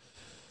hand?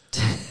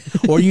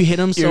 Or you hit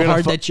them so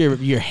hard that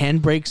your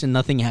hand breaks and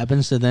nothing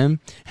happens to them.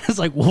 It's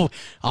like, well,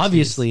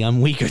 obviously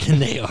I'm weaker than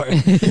they are.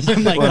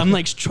 I'm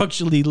like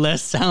structurally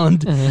less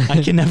sound.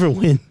 I can never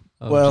win.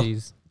 Oh Well,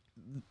 jeez.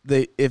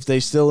 If they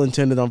still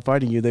intended on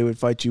fighting you, they would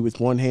fight you with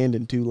one hand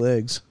and two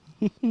legs.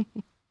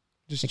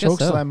 Just I guess choke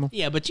so. slam him.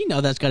 Yeah, but you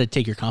know that's got to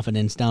take your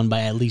confidence down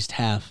by at least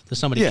half. If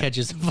somebody Yeah.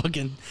 catches a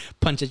fucking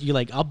punch at you,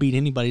 like, I'll beat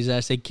anybody's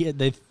ass. They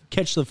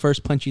catch the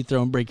first punch you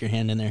throw and break your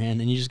hand in their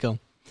hand, and you just go,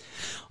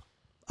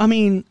 I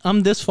mean,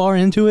 I'm this far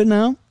into it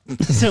now,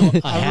 so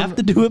I have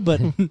to do it, but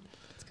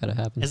It's gotta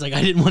happen. it's like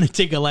I didn't want to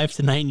take a life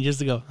tonight, and you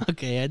just go,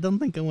 okay, I don't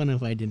think I want to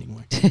fight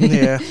anymore.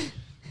 Yeah.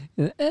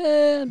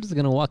 I'm just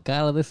gonna walk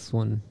out of this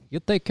one. You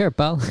take care,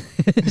 pal.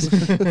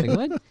 Like,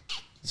 what?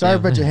 Sorry Yeah.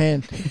 about your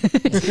hand.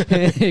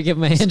 Give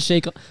my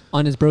handshake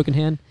on his broken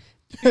hand.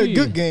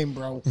 Good game,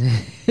 bro.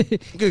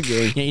 Good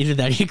game. Yeah, either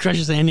that, he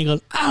crushes his hand, and he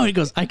goes, ow, and he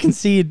goes, I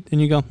concede, and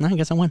you go, I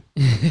guess I won.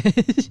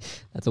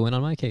 That's a win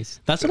on my case.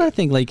 That's what I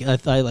think. Like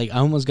I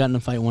almost got in a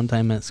fight one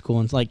time at school,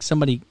 and it's like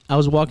I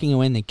was walking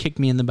away, and they kicked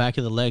me in the back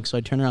of the leg, so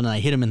I turned around and I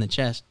hit him in the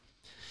chest,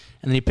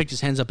 and then he picked his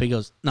hands up. He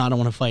goes, "No, I don't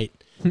want to fight."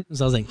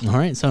 So I was like, "All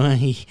right." So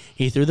he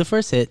threw the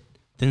first hit,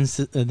 then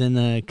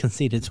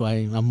conceded. So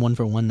I'm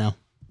 1-for-1 now.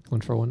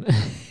 1-for-1.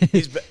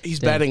 He's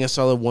batting a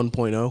solid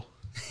 1.0.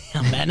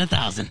 I'm batting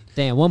 1,000.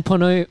 Damn,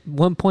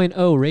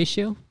 1.0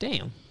 ratio.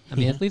 Damn. I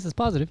mean, Yeah. at least it's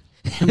positive.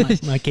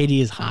 my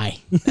KD is high.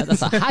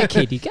 That's a high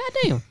KD. God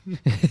damn.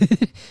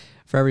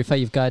 For every fight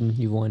you've gotten,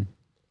 you've won.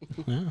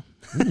 Wow.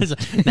 So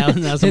now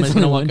somebody's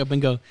gonna only walk one. up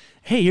and go,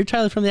 "Hey, you're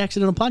Tyler from the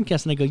Accidental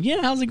Podcast," and I go,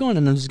 "Yeah, how's it going?"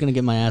 And I'm just gonna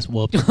get my ass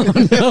whooped.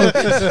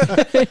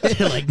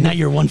 They're like, "Now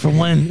you're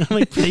 1-for-1." I'm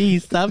like,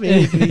 "Please stop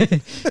hitting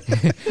me."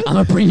 I'm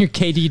gonna bring your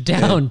KD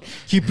down.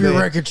 Keep your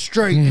record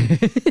straight.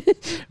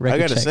 I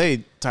gotta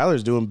say,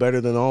 Tyler's doing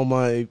better than all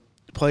my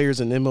players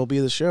in MLB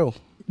The Show.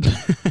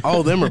 All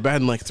of them are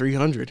batting like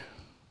 300.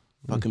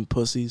 Fucking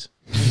pussies.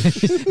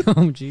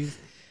 Oh, jeez.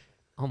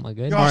 Oh, my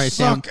God. Y'all All right,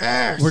 Sam, suck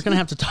ass. We're gonna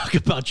have to talk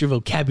about your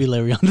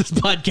vocabulary on this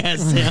podcast,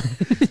 Sam.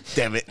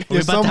 Damn it. We're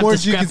There's about to some have to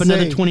words you scrap can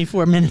another say.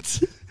 24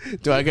 minutes.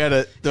 Do I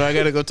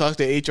gotta go talk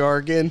to HR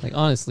again? Like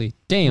honestly,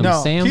 damn,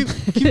 No, Sam.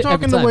 keep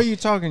talking the time. way you're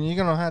talking. You're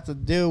gonna have to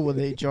deal with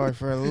HR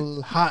for a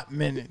little hot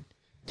minute.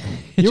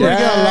 You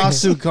already got a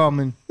lawsuit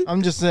coming.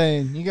 I'm just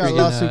saying, you got a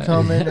lawsuit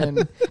coming,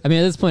 and I mean,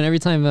 at this point, every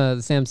time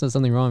Sam says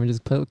something wrong, we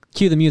just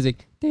cue the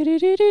music. we're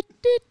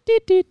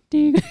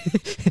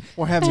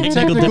having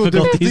Technical technical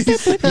difficulties.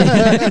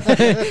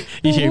 difficulties.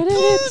 You hear,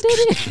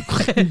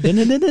 and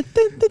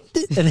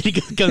then he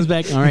comes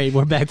back. All right,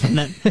 we're back from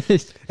that.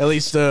 At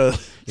least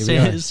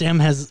Sam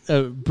has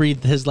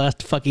breathed his last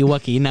fucky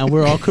wucky. Now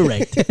we're all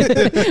correct.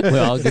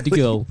 We're all good to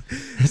go.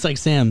 It's like,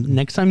 Sam,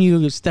 next time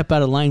you step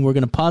out of line, we're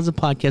going to pause the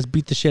podcast,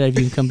 beat the shit out of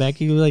you, and come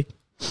back. You're like,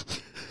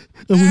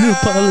 I want to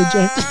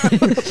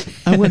apologize.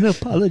 I want to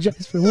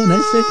apologize for what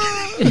I said.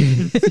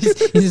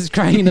 He's just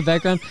crying in the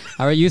background.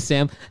 How are you,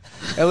 Sam?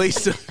 at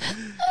least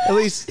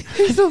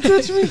Don't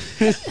touch me.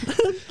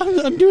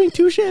 I'm doing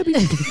too shabby.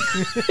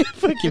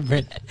 Fucking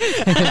Brent.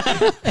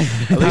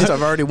 at least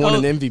I've already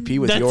won an MVP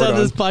with That's Jordan. how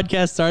this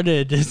podcast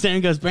started.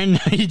 Sam goes, Brandon,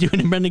 how you doing?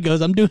 And Brendan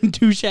goes, I'm doing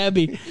too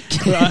shabby.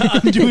 Or,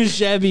 I'm doing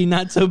shabby,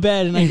 not so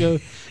bad. And I go,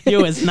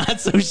 yo, it's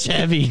not so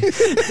shabby.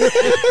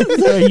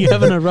 So are you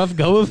having a rough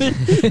go of it?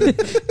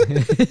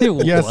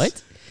 Yes.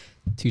 What?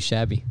 Too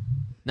shabby.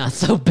 Not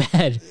so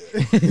bad.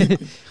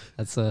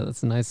 That's a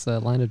nice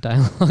line of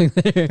dialogue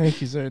there. Thank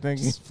you, sir. Thank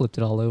you. Just flipped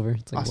it all over.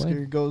 It's like, Oscar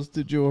what? goes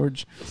to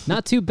George.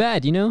 Not too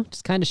bad,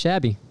 just kind of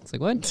shabby. It's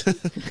like, what?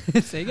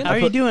 Say again? How are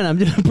you doing? I'm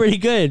doing pretty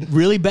good.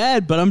 Really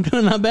bad, but I'm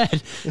doing not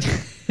bad.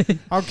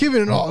 I'm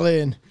keeping it all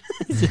in.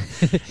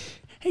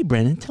 Hey,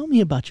 Brandon, tell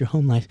me about your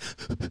home life.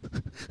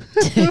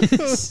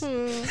 Jesus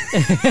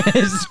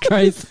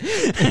Christ.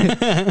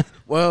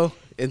 Well,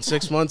 in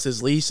 6 months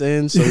his lease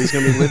ends, so he's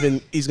gonna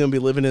be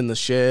living in the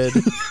shed.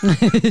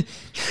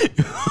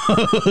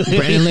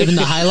 Brandon living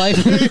the high life.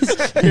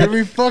 Here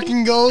we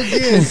fucking go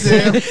again,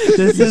 Sam.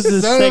 This is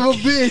the Son of a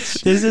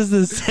bitch. This is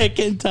the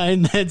second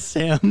time that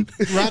Sam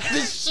Wrap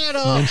this shit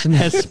up.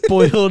 has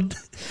spoiled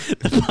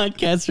the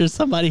podcast for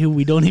somebody who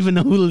we don't even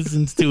know who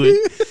listens to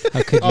it.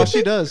 How could you? Oh,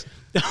 she does.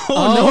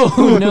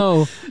 Oh,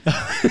 no.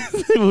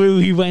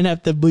 We might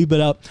have to bleep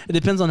it out. It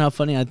depends on how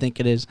funny I think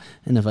it is,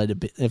 and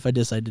if I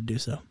decide to do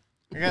so.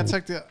 I gotta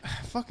check the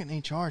fucking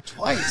HR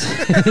twice.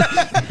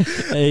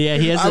 Yeah,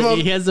 he has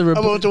the I'm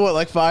report. up to what,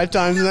 like 5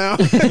 times now?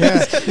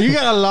 Yeah, you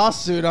got a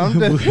lawsuit.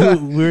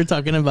 We were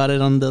talking about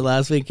it on the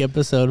last week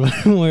episode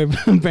where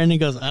Brandon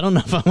goes, I don't know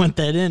if I want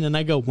that in. And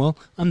I go, well,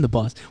 I'm the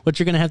boss. What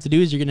you're going to have to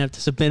do is you're going to have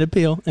to submit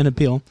an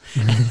appeal.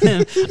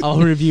 And I'll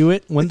review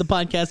it. When the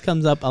podcast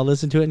comes up, I'll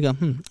listen to it and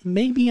go,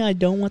 maybe I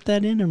don't want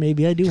that in or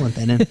maybe I do want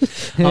that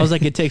in. I was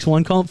like, it takes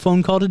one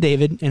phone call to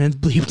David and it's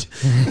bleeped.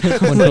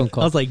 One phone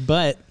call. I was like,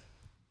 but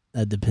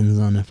that depends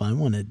on if I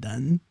want it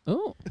done.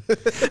 Oh,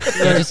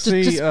 yeah. Just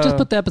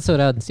put the episode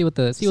out and see what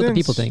the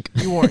people think.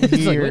 You weren't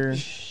It's like, here.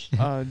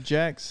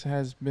 Jax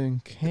has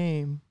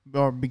become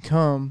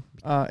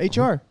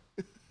HR. Are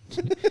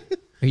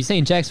you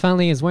saying Jax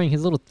finally is wearing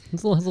his little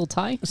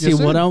tie? See, Yes,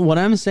 sir. what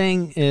I'm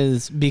saying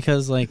is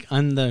because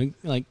I'm the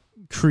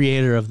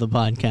creator of the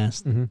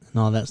podcast and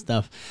all that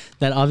stuff.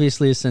 That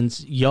obviously,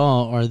 since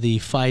y'all are the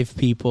 5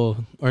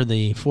 people or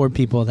the 4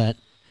 people that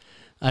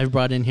I've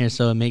brought in here,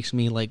 so it makes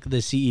me like the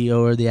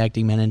CEO or the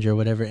acting manager or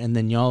whatever, and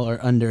then y'all are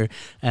under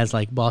as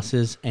like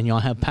bosses and y'all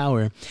have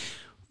power,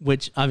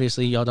 which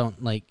obviously y'all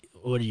don't like.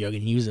 What are y'all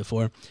gonna use it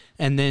for?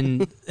 And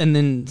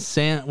then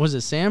Sam, was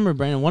it Sam or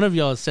Brandon? One of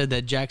y'all said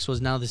that Jax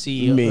was now the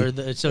CEO. Me.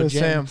 Or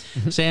Sam.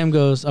 Sam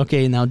goes,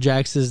 okay, now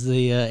Jax is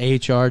the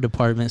HR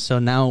department, so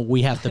now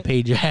we have to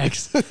pay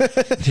Jax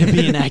to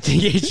be an acting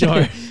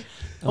HR.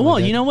 Oh well,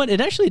 my God. you know what?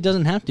 It actually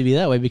doesn't have to be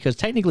that way because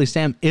technically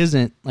Sam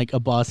isn't like a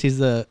boss.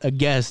 He's a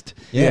guest.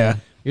 Yeah.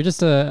 You're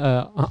just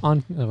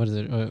what is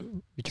it? Returning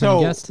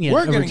So guest? Yeah,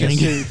 we're gonna get returning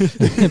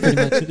sued. Pretty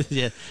much.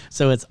 Yeah.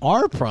 So it's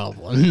our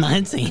problem,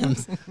 not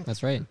Sam's.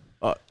 That's right.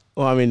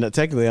 Well, I mean,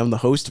 technically, I'm the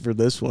host for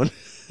this one.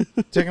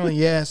 Technically,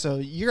 yeah. So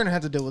you're gonna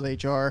have to deal with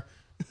HR.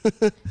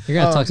 You're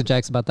gonna talk to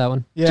Jax about that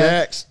one. Yeah,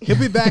 Jax. he'll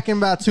be back in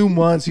about 2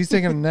 months. He's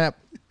taking a nap.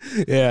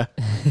 Yeah.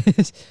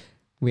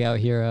 We out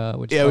here.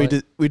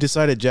 We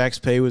decided Jack's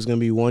pay was going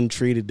to be 1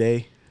 treat a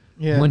day.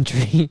 Yeah, one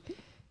tree.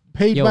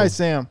 paid Yo. by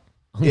Sam.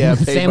 Yeah,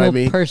 paid Sam by will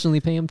me.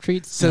 personally pay him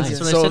treats. Since- Nice.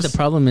 So I So said the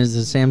problem is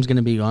that Sam's going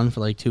to be gone for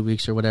like 2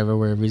 weeks or whatever,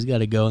 wherever he's got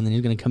to go, and then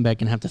he's going to come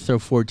back and have to throw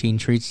 14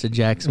 treats to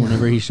Jax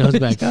whenever he shows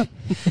back up.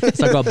 It's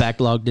like all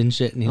backlogged and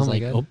shit, and he's Oh my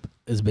like, God. "Oh,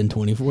 it's been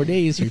 24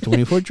 days. Here's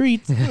 24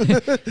 treats." You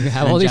have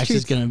And all these Jax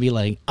is treats. going to be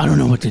like, "I don't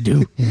know what to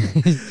do."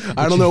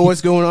 I don't know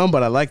what's going on,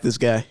 but I like this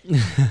guy.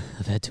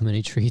 I've had too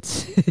many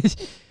treats.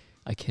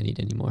 I can't eat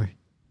anymore.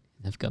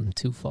 I've gotten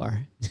too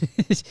far.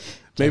 Jax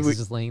Maybe is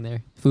just laying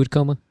there. Food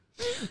coma.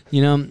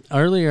 You know,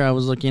 earlier I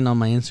was looking on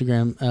my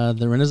Instagram.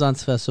 The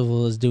Renaissance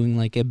Festival is doing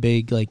like a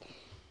big it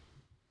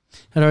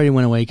already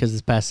went away because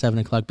it's past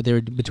 7:00, but they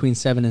were between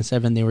 7 and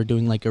 7. They were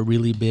doing like a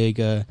really big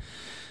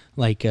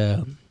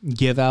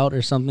give out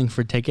or something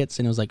for tickets,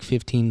 and it was like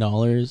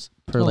 $15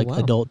 per Oh, wow.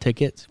 adult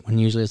tickets when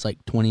usually it's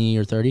like 20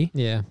 or 30.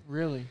 Yeah.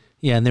 Really?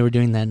 Yeah, and they were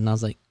doing that, and I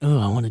was like, oh,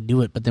 I want to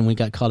do it, but then we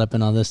got caught up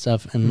in all this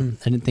stuff, and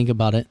I didn't think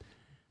about it.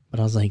 But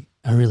I was like,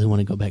 I really want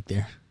to go back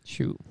there.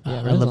 Shoot. I Yeah,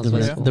 love Renaissance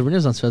Festival. the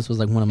Renaissance Festival was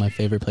like one of my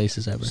favorite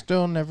places ever.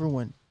 Still never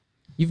went.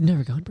 You've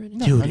never gone, Brandon?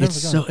 No, Dude, I've never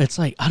it's gone. so, it's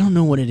like, I don't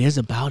know what it is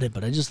about it,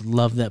 but I just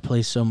love that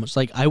place so much.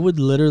 Like, I would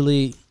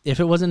literally, if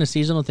it wasn't a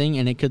seasonal thing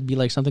and it could be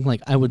like something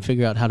like, I would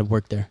figure out how to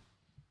work there.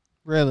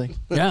 Really?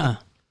 Yeah.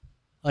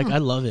 Like, I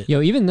love it.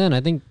 Yo, even then, I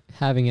think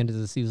having it as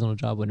a seasonal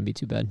job wouldn't be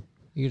too bad.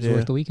 You could just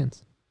work the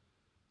weekends.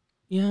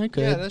 Yeah, I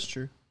could. Yeah, that's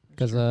true.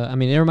 Because, I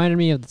mean, it reminded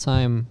me of the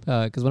time,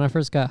 because when I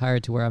first got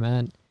hired to where I'm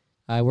at,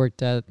 I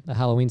worked at a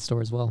Halloween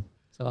store as well.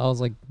 So I was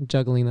like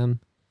juggling them.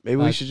 Maybe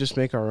we should just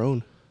make our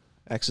own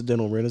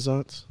accidental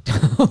Renaissance.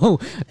 Oh,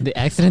 the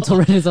accidental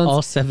Renaissance.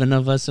 All 7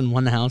 of us in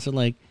one house are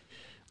like,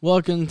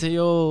 welcome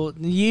to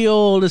ye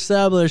old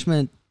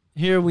establishment.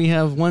 Here we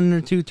have 1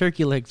 or 2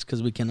 turkey legs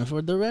because we can't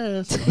afford the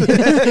rest.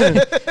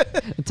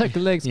 The turkey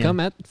legs come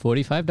at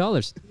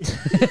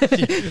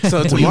 $45.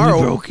 So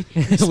tomorrow,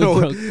 We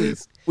broke,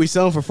 please. we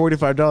sell them for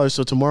 $45.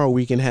 So tomorrow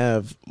we can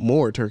have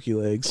more turkey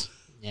legs.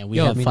 Yeah, we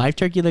have 5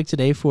 turkey legs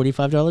today,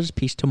 $45 a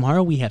piece.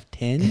 Tomorrow we have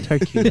 10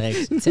 turkey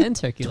legs, 10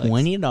 turkey legs.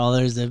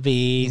 $20 a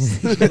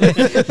piece.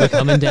 We're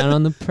coming down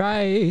on the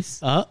price.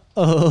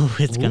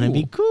 It's gonna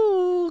be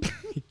cool.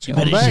 You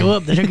better back. show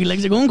up. The turkey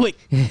legs are going quick.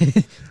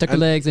 Turkey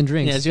legs and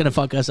drinks. Yeah, it's gonna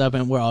fuck us up,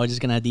 and we're all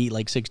just gonna have to eat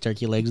like 6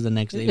 turkey legs the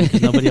next day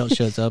because nobody else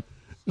shows up.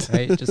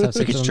 Right? Just have It's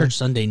like 6 it's of church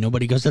Sunday.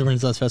 Nobody goes to the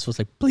Renaissance Festival. It's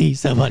like, please,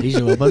 somebody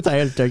show up. I'm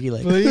tired of turkey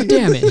legs. them.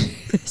 Damn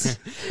it.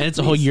 And it's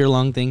a whole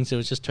year-long thing, so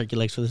it's just turkey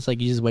legs. So it's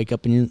like you just wake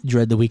up and you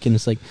dread the weekend.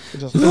 It's like,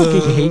 Just- I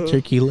fucking hate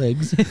turkey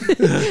legs.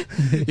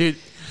 Dude,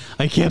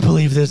 I can't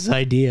believe this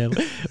idea.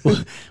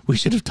 We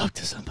should have talked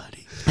to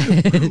somebody.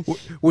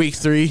 week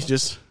 3,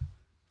 just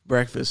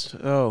breakfast.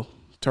 Oh,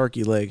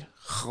 turkey leg.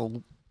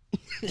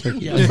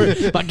 Yeah,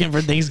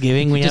 for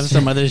Thanksgiving, we have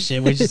some other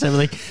shit. We just have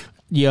like,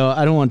 yo,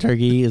 I don't want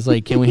turkey. It's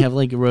like, can we have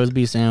like a roast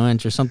beef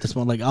sandwich or something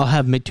small? Like, I'll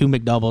have 2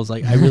 McDoubles.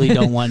 Like, I really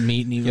don't want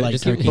meat and even like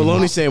just give turkey.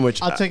 Bologna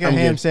sandwich. I'll take a I'm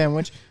ham good.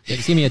 sandwich. Yeah,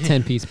 just give me a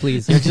 10-piece,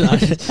 please.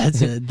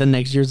 That's it. The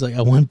next year's like,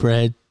 I want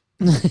bread.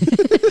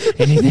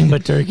 Anything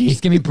but turkey.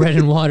 Just give me bread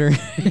and water.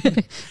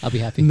 I'll be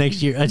happy.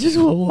 Next year, I just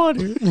want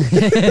water.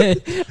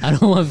 I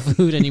don't want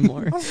food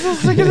anymore. I'm so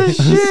sick of this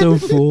I'm shit. so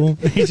full.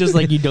 It's just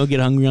like you don't get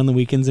hungry on the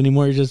weekends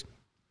anymore. You're just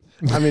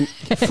I mean,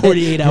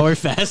 48-hour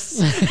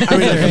fasts. I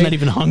mean, I'm not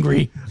even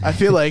hungry. I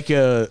feel like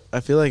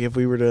if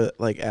we were to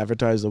like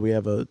advertise that we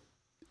have a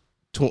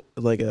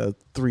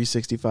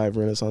 365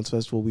 Renaissance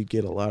Festival, we'd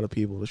get a lot of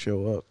people to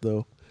show up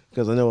though,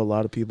 because I know a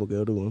lot of people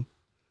go to them.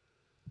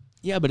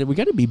 Yeah, but we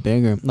got to be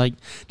bigger. Like,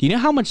 do you know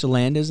how much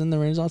land is in the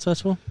Renaissance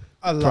Festival?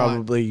 A lot.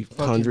 Probably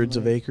Fucking hundreds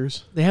of lot.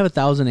 acres. They have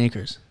 1,000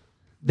 acres.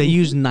 They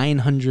use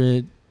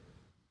 900.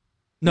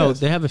 No, Yes.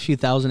 they have a few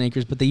thousand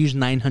acres, but they use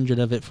 900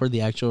 of it for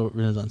the actual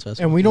Renaissance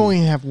Festival. And we don't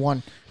even have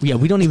one. Yeah,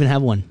 we don't even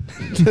have one.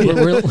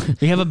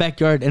 We have a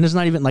backyard, and it's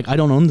not even like I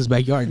don't own this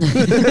backyard.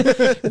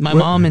 My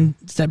mom and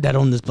stepdad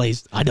own this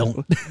place. I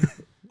don't.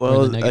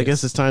 Well, the I negatives.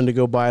 guess it's time to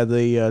go buy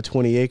the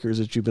 20 acres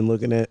that you've been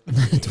looking at.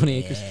 20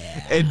 acres.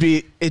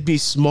 It'd be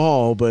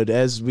small, but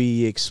as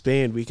we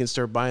expand, we can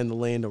start buying the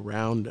land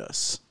around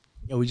us.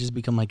 Yeah, we just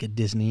become like a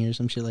Disney or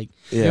some shit. Like,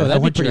 Yeah, Yo, I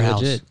that'd be went to pretty your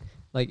house. legit.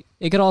 Like,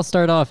 it could all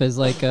start off as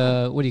like,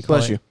 what do you call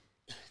bless it?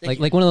 you.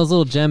 Like one of those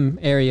little gem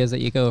areas that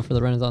you go for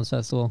the Renaissance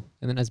Festival.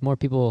 And then as more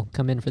people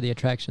come in for the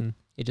attraction,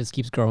 it just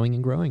keeps growing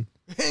and growing.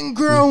 And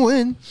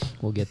growing.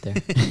 We'll get there.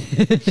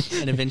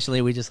 And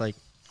eventually we just like,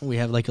 we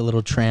have like a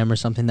little tram or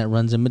something that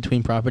runs in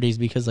between properties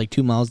because like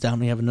 2 miles down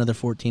we have another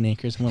 14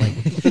 acres. And we're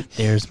like,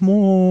 there's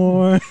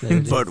more. There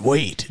it is. But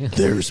wait,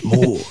 there's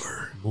more.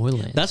 More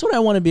land. That's what I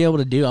want to be able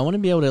to do. I want to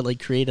be able to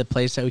like create a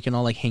place that we can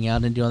all like hang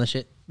out and do all the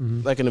shit.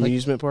 Like an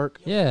amusement park.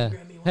 Yeah.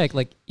 Heck,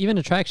 like even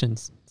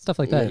attractions, stuff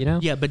like that, Yeah. you know?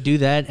 Yeah, but do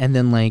that and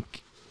then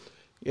like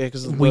Yeah,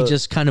 because we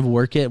just kind of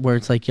work it where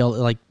it's like y'all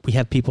like we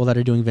have people that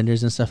are doing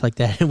vendors and stuff like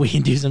that and we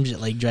can do some shit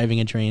like driving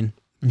a train.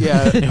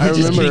 yeah. And I we're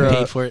just getting remember.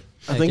 paid for it.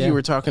 I Heck think yeah. you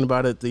were talking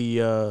about it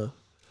the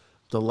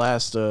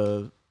last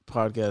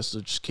podcast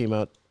that just came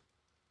out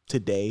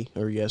today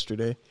or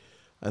yesterday.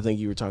 I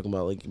think you were talking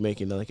about like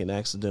making like an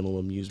accidental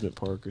amusement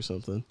park or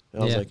something.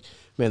 And I was Yeah. like,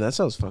 man, that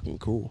sounds fucking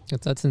cool.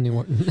 That's a new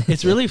one.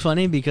 It's really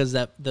funny because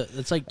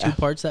it's like 2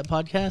 parts that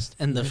podcast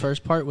and the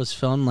first part was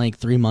filmed like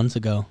 3 months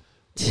ago.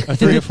 Or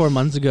 3 or 4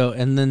 months ago,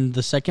 and then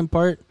the second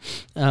part,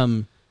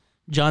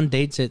 John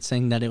dates it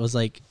saying that it was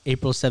like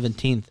April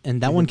 17th, and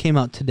that one came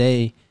out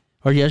today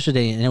or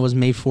yesterday, and it was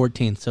May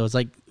 14th. So it's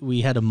like we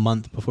had a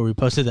month before we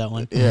posted that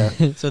one. Yeah,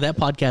 So that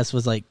podcast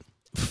was like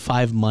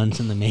 5 months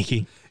in the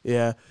making.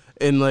 yeah.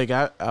 And like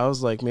I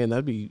was like, man,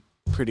 that'd be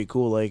pretty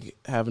cool. Like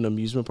have an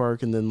amusement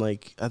park, and then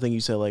like I think you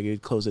said like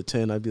it'd close at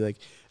 10. I'd be like,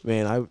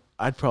 man,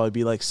 I'd probably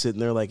be like sitting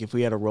there like if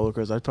we had a roller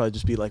coaster, I'd probably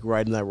just be like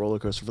riding that roller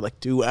coaster for like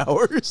 2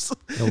 hours.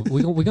 No,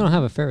 we're going to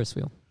have a Ferris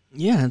wheel.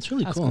 Yeah, it's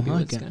really That's cool. going to be I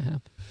what's like going it. to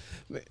happen.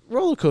 Man,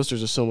 roller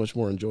coasters are so much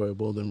more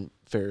enjoyable than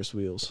Ferris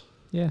wheels.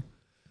 Yeah.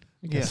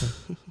 I guess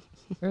so.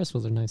 Ferris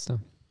wheels are nice, though.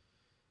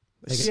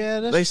 They, Yeah,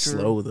 that's they true.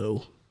 slow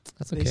though.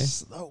 That's They okay.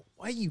 slow.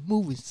 why you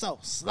moving so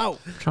slow?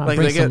 Trying Like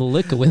to bring they some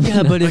liquor with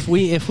Yeah, me. but if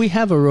we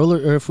have a roller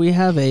or if we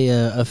have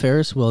a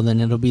Ferris wheel, then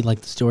it'll be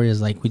like the story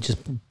is like we just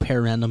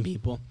pair random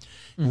people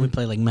and we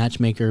play like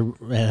matchmaker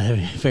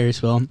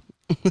Ferris wheel, and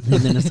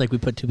then it's like we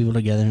put two people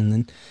together and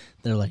then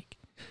they're like,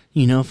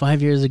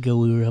 5 years ago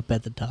we were up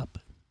at the top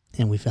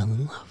and we fell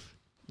in love.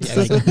 Yeah,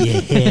 It's like,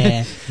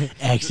 yeah,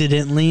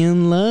 accidentally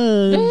in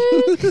love.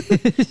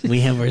 We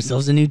have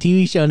ourselves a new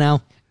TV show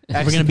now.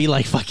 We're gonna be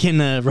like fucking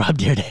Rob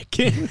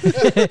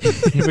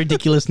Dyrdek.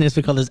 Ridiculousness.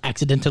 We call this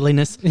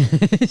accidentaliness.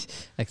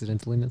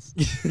 Accidentaliness.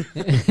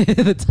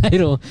 The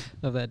title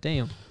of that.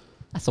 Damn,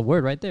 that's a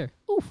word right there.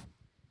 Oof.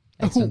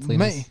 Accidentaliness.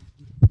 man.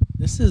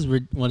 This is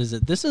what is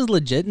it? This is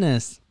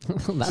legitness.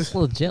 That's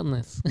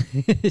legitness.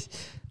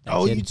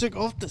 Oh, kid. you took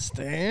off the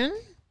stand?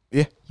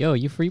 Yo,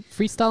 you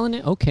freestyling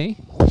it? Okay,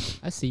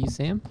 I see you,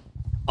 Sam.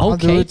 I'll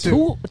do Okay, it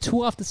too.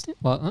 two off the stand.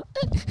 Well,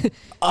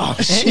 Oh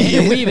and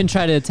shit! we even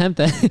try to attempt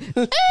that.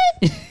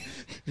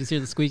 Just hear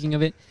the squeaking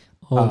of it.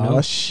 Oh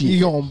no, shit!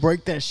 You gonna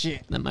break that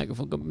shit? that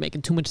microphone gonna be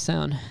making too much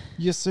sound.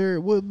 Yes, sir.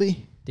 It would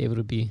be. David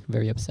would be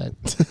very upset.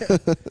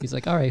 He's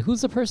like, all right,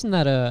 who's the person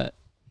that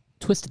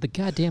twisted the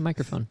goddamn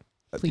microphone?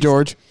 Please.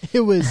 George, It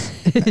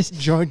was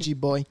Georgie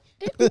boy.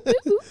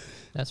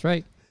 That's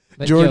right.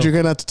 But George, yo, you're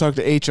gonna have to talk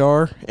to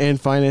HR and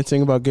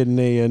financing about getting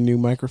a new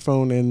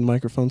microphone and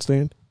microphone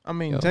stand. I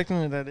mean, Yo.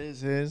 technically that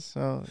is his.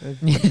 So if,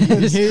 Some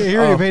he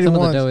already paid it of the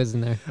once. dough is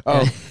in there.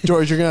 Oh,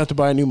 George, you're gonna have to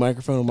buy a new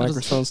microphone and I'll just-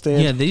 microphone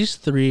stand. Yeah, these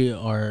three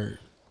are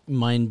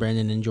mine,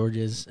 Brandon, and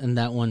George's, and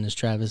that one is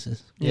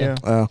Travis's. Yeah.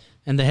 Oh,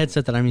 And the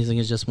headset that I'm using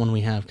is just one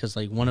we have because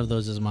like one of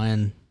those is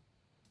mine.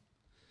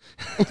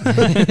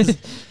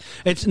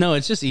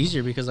 It's just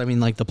easier because I mean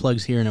like the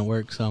plug's here and it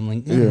works, so I'm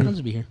like, Yeah. I'll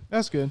just be here.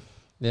 That's good.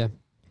 Yeah,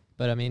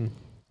 but I mean,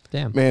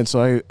 damn. man,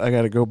 so I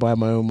got to go buy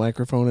my own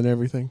microphone and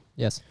everything.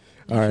 Yes,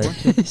 All right.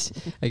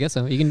 I guess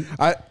so. You can.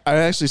 I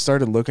actually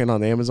started looking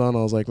on Amazon. I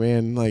was like,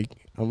 man, like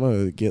I'm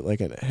gonna get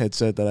like a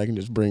headset that I can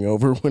just bring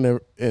over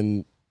whenever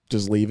and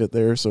just leave it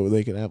there so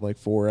they can have like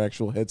 4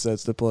 actual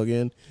headsets to plug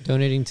in.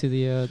 Donating to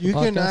the You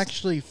podcast. can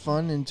actually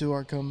fund into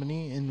our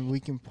company, and we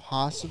can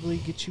possibly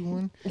get you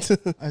one.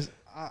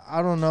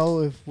 I don't know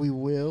if we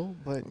will,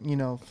 but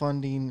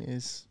funding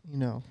is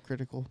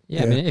critical.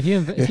 Yeah, I Yeah. mean,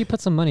 if you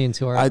put some money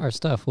into I- our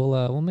stuff,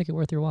 we'll make it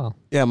worth your while.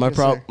 Yeah, my Yes,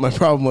 sir.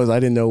 problem was I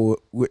didn't know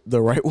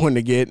the right one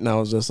to get, and I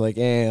was just like,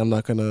 I'm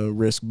not gonna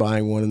risk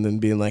buying one and then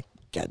being like,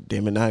 God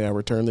damn it, now I gotta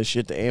return this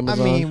shit to I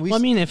Amazon. mean, Well, I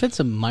mean, if it's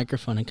a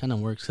microphone, it kind of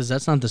works because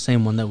that's not the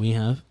same one that we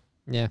have.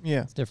 Yeah,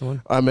 yeah. it's a different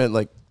one. I meant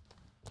like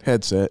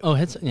headset. Oh,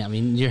 headset. Yeah, I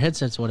mean, your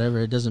headset's whatever.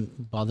 It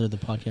doesn't bother the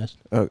podcast.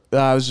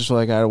 I was just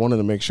like, I wanted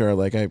to make sure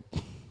like I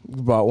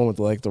bought one with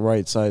like the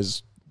right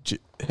size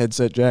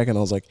headset jack, and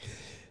I was like,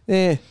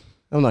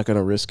 I'm not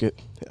gonna risk it.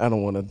 I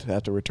don't want to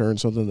have to return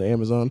something to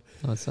Amazon.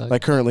 Oh, it sucks.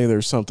 Like currently,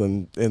 there's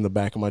something in the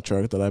back of my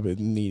truck that I've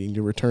been needing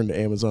to return to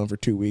Amazon for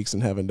 2 weeks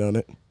and haven't done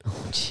it.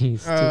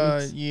 Jeez.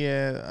 2 weeks.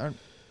 Yeah.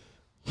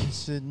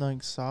 Is it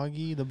like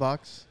soggy? The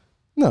box?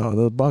 No,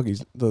 the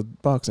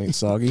box ain't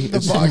soggy. The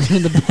It's- box.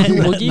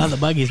 Boogie? Not the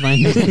buggy's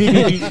fine.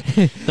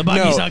 The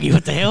buggy's No. soggy.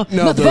 What the hell?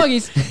 No, Not the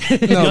buggies.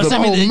 No, y'all, the,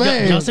 sent me this,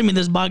 man. y'all sent me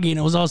this buggy and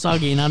it was all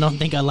soggy and I don't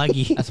think I like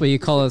it. That's what you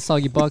call a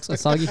soggy box. A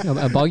soggy,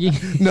 a boggy.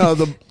 no,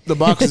 the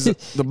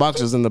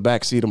box is in the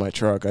back seat of my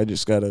truck. I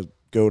just gotta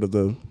go to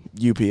the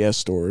UPS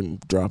store and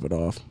drop it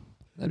off.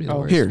 That'd be the Oh,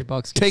 worst. Here, Your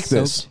box gets take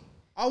this. soaked.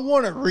 I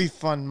want a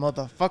refund,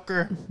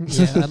 motherfucker.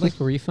 Yeah, I'd like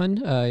a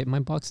refund. My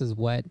box is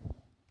wet.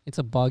 It's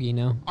a boggy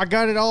now. I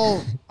got it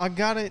all. I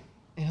got it.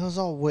 It was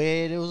all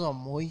wet. It was all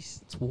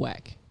moist. It's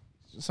whack.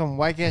 Some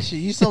whack ass shit.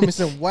 You told me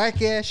some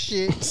whack ass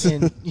shit,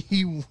 and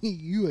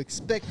you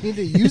expect me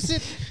to use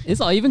it? It's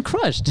all even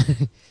crushed.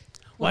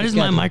 Why does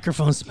my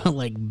microphone smell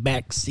like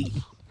back seat?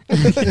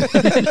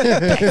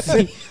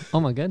 Oh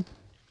my god.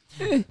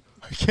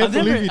 I can't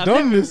believe you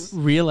done this.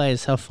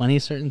 Realize how funny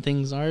certain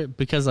things are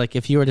because like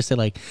if you were to say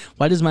like,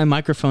 why does my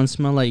microphone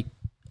smell like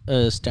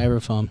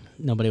styrofoam?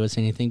 Nobody would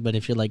say anything. But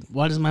if you're like,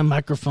 why does my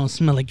microphone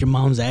smell like your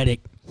mom's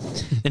attic?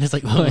 And it's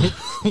like, oh,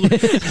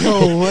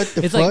 Yo, what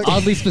the It's fuck? like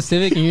oddly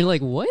specific, and you're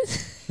like, what?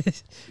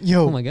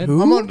 Yo, oh my god.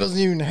 my mom doesn't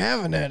even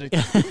have an attic.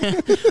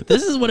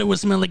 this is what it would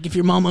smell like if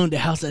your mom owned a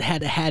house that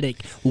had a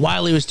haddock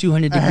while it was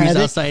 200 degrees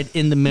haddock? outside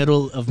in the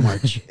middle of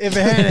March. If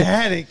it had a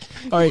attic,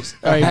 all right,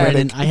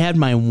 Brandon. I had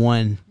my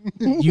one.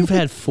 You've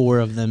had 4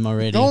 of them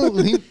already. don't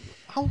leave.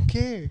 I don't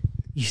care.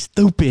 You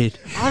stupid.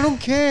 I don't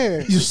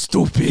care. You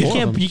stupid. You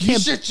can't. You You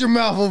can't. shut your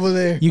mouth over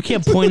there. You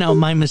can't point out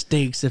my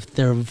mistakes if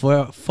they're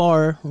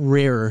far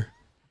rarer.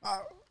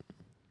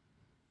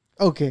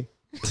 Okay.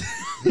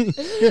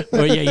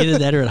 Or yeah, either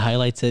that or it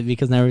highlights it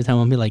because now every time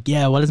I'll be like,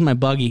 yeah, what is my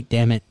buggy?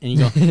 Damn it. And you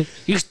go,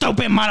 you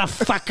stupid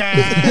motherfucker.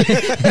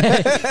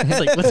 It's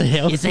like, what the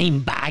hell? It's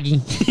ain't baggy.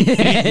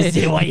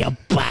 See why you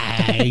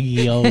baggy.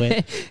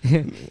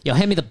 Yo,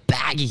 hand me the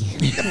baggy.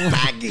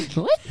 Baggy.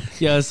 What?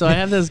 yeah, so I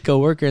have this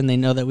coworker and they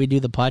know that we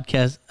do the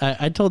podcast.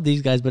 I told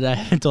these guys, but I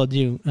haven't told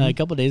you. A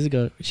couple days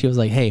ago, she was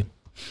like, hey,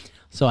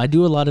 so I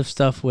do a lot of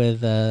stuff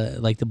with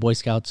like the Boy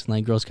Scouts and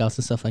like Girl Scouts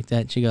and stuff like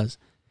that. She goes,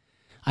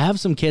 I have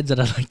some kids that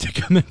I'd like to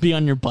come and be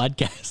on your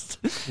podcast.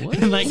 What?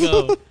 And I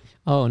go,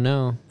 Oh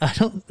no. I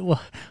don't,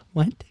 what?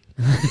 What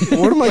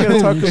am I going to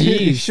talk You about?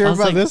 Jeez. sure I was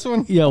about like- this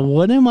one? Yeah,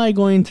 what am I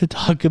going to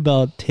talk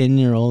about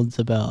 10-year-olds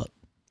about?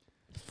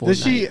 Does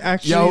she Fortnite.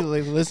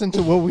 actually like, listen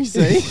to what we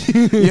say?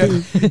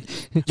 Yeah.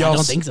 I Y'all,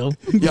 don't think so.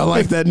 y'all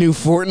like that new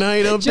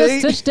Fortnite Just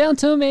update? touched down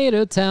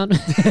Tomato Town.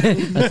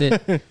 That's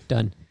it.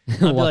 Done. I'll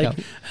be Walk like, out.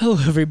 hello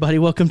everybody,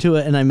 welcome to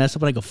it. And I mess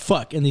up and I go,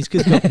 fuck. And these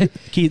kids go,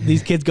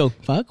 these kids go,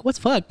 fuck? What's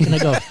fuck? And I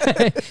go,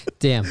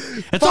 Damn.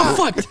 it's all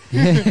fucked.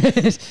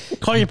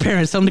 Call your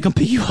parents, tell them to come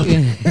pick you up.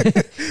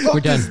 Fuck We're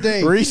done. this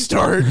day.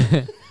 Restart.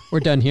 We're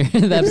done here.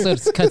 The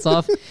episode cuts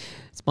off.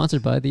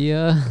 Sponsored by the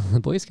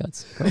Boy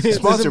Scouts. This is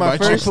Sponsored my by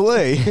first-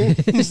 Chick-fil-A.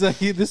 He's like,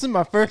 this is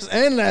my first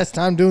and last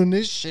time doing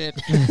this shit.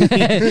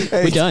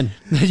 We done.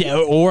 Yeah,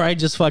 or I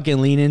just fucking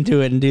lean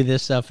into it and do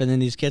this stuff. And then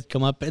these kids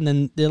come up and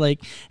then they're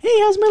like, hey,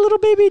 how's my little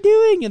baby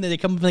doing? And then they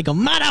come up and they go,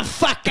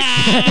 motherfucker.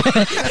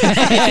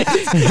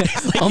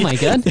 Oh my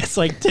god. It's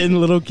like 10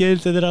 little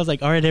kids. And then I was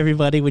like, all right,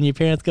 everybody, when your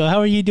parents go, how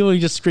are you doing?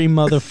 Just scream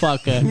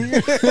motherfucker.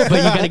 But you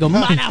got to go,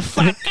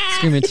 motherfucker.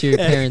 Screaming to your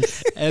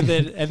parents. And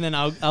then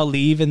I'll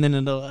leave and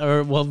then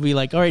or we'll be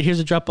like, all right, here's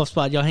a drop off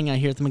spot. Y'all hang out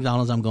here at the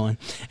McDonald's. I'm going.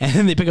 And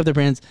then they pick up their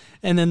parents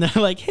and then they're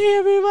like, hey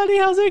everybody,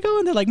 how's it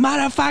going? They're like,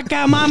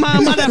 motherfucker, mama,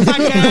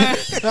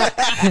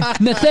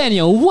 motherfucker.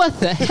 Nathaniel, what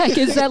the heck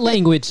is that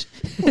language?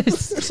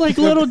 It's like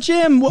little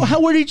Jim.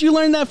 Where did you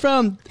learn that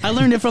from? I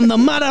learned it from the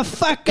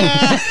motherfucker.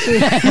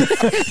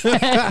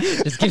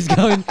 Just keeps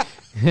going.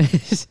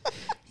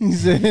 He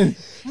said,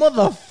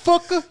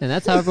 motherfucker. And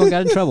that's how everyone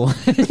got in trouble.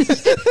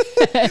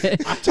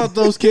 I taught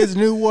those kids a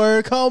new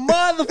word called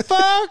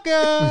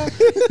motherfucker.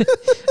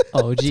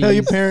 Oh, geez. Tell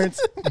your parents.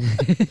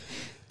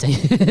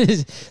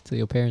 Tell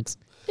your parents.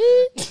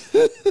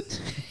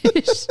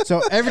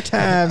 So every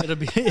time,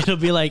 It'll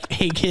be like,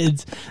 hey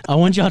kids, I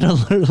want y'all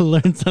to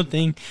learn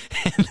something.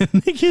 And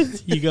then the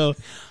kids, you go,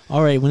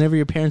 all right, whenever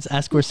your parents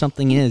ask where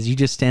something is, you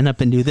just stand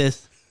up and do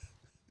this.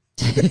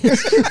 And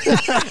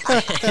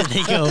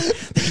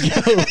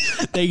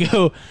they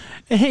go,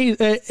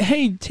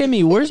 hey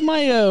Timmy, where's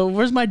my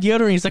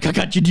deodorant? He's like, I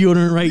got your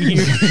deodorant right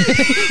here.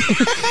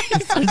 He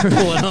starts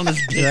pulling on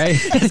his dick, Right?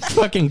 his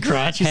fucking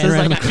crotch. He says,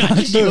 like, I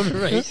got your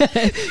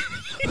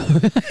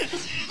deodorant right.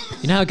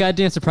 You know how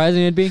goddamn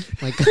surprising it'd be?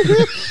 Like,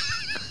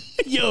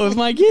 Yo, if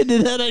my kid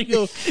did that, I'd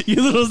go,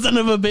 you little son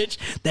of a bitch.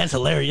 That's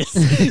hilarious.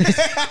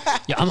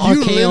 yo, I'm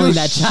You little RKOing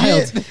that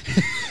child.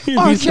 It'd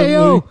be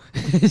so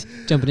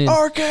RKO. Jumping in.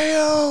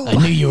 RKO. funny.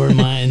 I knew you were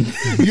mine.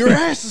 your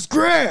ass is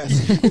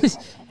grass.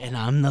 And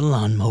I'm the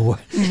lawnmower.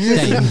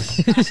 Damn.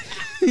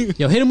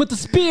 Yo, hit him with the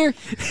spear.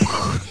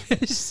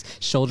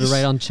 Shoulder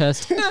right on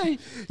chest.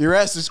 Your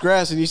ass is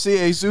grass, and you see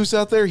Jesus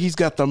out there? He's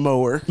got the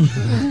mower.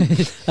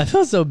 I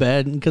felt so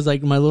bad because,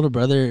 like, my little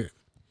brother,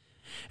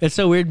 it's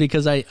so weird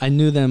because I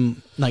knew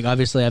them, like,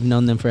 obviously I've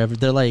known them forever.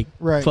 They're like,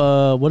 Right.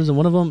 What is it?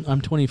 One of them, I'm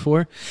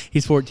 24.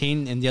 He's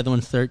 14, and the other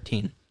one's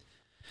 13.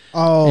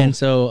 Oh, And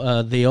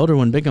so the older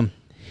one, Bigum,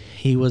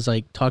 he was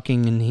like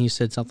talking and he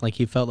said something like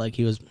he felt like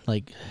he was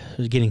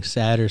getting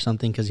sad or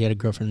something because he had a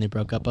girlfriend and they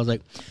broke up. I was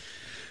like,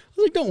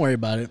 don't worry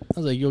about it. I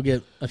was like, you'll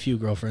get a few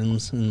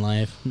girlfriends in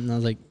life. And I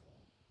was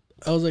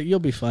like, you'll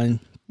be fine.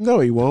 No,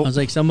 he I won't. was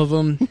like, some of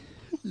them.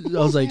 I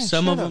was like,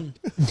 some of them.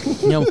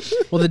 You know,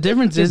 well, the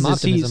difference is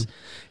Optimism.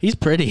 he's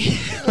pretty.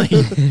 Like,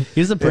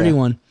 he's a pretty Yeah.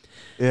 one.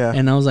 Yeah.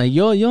 And I was like,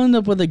 you'll end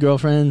up with a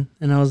girlfriend.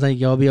 And I was like,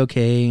 y'all be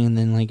okay. And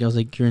then, like, I was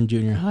like, you're in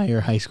junior high or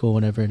high school,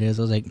 whatever it is.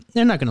 I was like,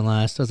 they're not going to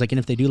last. I was like, and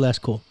if they do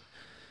last, cool.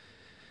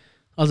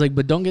 I was like,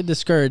 but don't get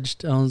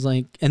discouraged. I was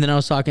like, and then I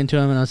was talking to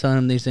him and I was telling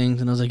him these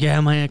things. And I was like, yeah,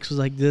 my ex was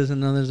like this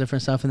and all this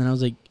different stuff. And then I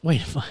was like,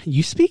 wait,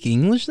 you speak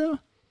English though?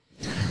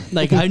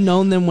 Like, I've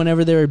known them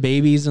whenever they were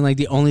babies. And like,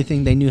 the only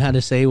thing they knew how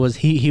to say was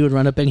he would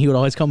run up and he would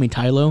always call me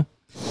Tylo.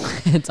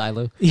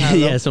 Tylo.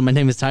 Yeah, so my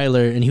name is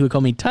Tyler, and he would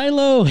call me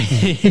Tylo.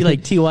 He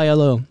like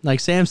Tylo. Like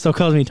Sam still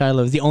calls me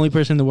Tylo. He's the only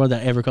person in the world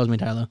that ever calls me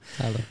Tylo.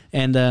 Tylo.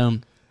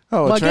 And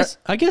Oh,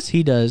 I guess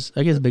he does.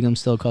 I guess Bigum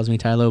still calls me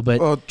Tylo,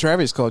 but well,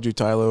 Travis called you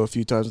Tylo a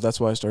few times.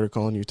 That's why I started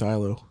calling you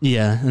Tylo.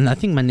 yeah. And I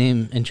think my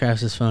name in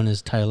Travis's phone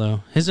is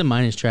Tylo. His and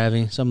mine is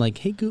Travi. So I'm like,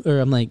 hey,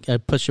 I'm like, I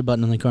push a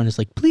button on the car and it's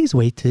like, please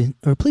wait to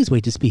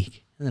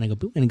speak. And then I go,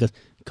 boop, and he goes,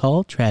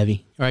 call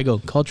Travi. Or I go,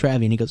 call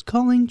Travi, and he goes,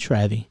 calling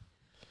Travi.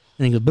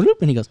 And he goes, boop,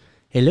 and he goes,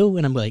 hello,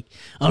 and I'm like,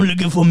 I'm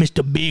looking for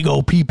Mr. Big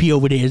Old PP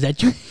over there. Is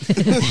that you?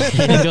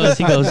 And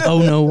he goes, oh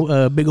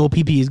no, Big Old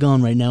PP is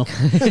gone right now.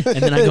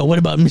 And then I go, what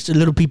about Mr.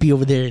 Little PP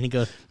over there? And he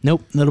goes,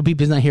 nope, Little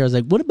PP is not here. I was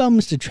like, what about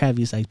Mr.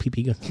 Travis size PP?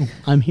 He goes, oh,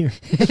 I'm here.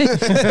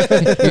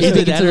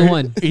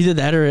 Either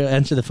that or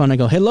answer the phone. I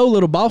go, hello,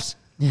 little boss.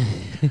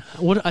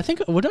 What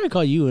did I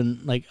call you?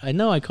 And like, I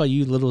know I call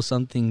you little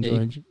something, Yeah,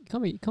 George. call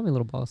me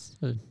little boss.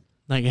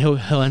 Like he'll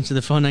answer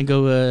the phone. I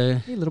go,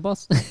 Hey, little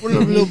boss. what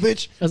up, little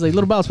bitch? I was like,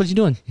 little boss, what you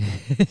doing?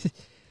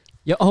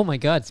 Yo, oh my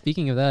God.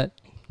 Speaking of that,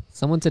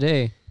 someone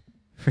today,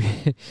 for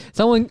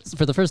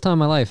the first time in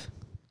my life,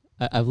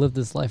 I've lived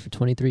this life for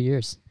 23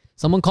 years.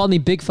 Someone called me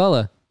big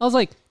fella. I was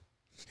like,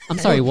 I'm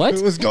sorry, what?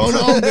 What's going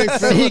on, big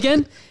Say fella?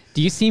 again?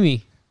 Do you see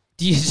me?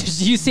 Do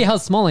you see how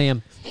small I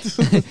am?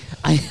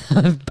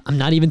 I'm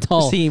not even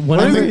tall. See,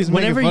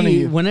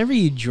 whenever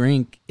you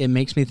drink, it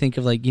makes me think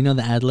of like, you know,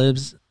 the ad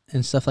libs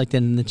and stuff like that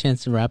in the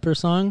Chance the Rapper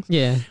songs.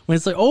 Yeah. When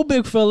it's like, oh,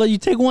 big fella, you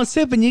take one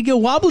sip and you get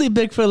wobbly,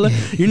 big fella.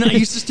 You're not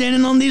used to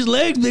standing on these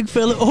legs, big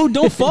fella. Oh,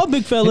 don't fall,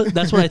 big fella.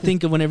 That's what I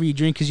think of whenever you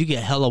drink, because you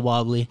get hella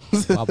wobbly.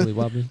 Wobbly.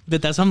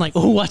 But I'm like,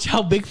 oh, watch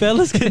out, big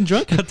fella's getting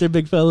drunk out there,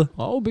 big fella.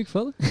 Oh, big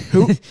fella.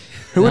 Who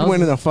would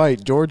win in a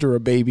fight, George or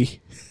a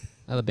baby?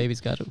 Oh, the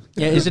baby's got it.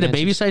 Yeah, is it a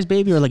baby-sized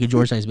baby or like a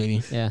George-sized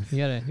baby? Yeah, you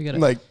gotta.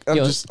 Like,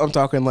 I'm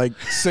talking like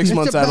 6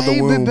 months out of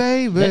the womb.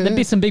 There'd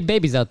be some big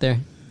babies out there.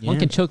 Yeah. One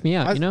can choke me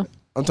out, you know?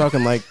 I'm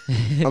talking like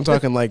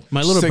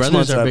my little 6 brothers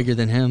months are out. bigger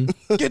than him.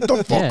 Get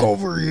the fuck Yeah.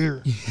 over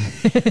here.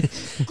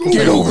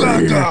 Get over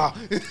here.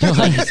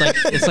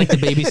 It's like the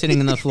baby sitting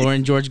on the floor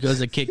and George goes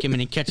to kick him and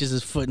he catches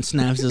his foot and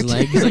snaps his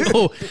leg. He's like,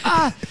 oh,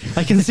 I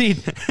can see it.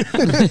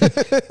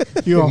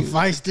 You a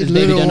feisty This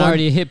baby little done one.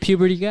 already hit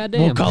puberty,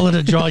 goddamn. We'll call it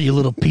a draw, you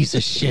little piece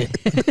of shit.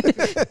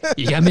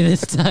 You got me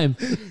this time.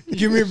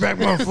 Give me back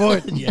my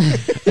foot.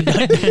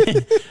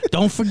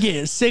 Don't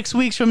forget, 6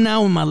 weeks from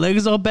now when my leg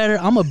is all better,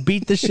 I'm going to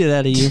beat the shit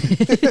out of you.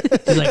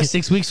 He's like,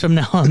 6 weeks from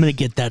now, I'm going to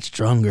get that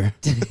stronger.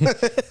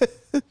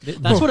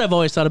 That's what I've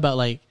always thought about.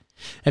 Like,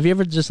 have you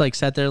ever just like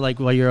sat there like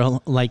while you're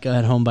like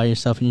at home by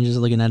yourself and you're just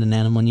looking at an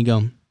animal and you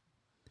go,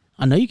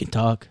 I know you can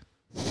talk.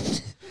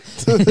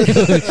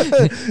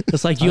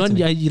 It's like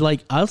you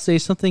like, I'll say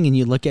something and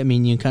you look at me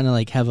and you kind of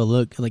like have a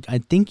look like, I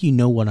think you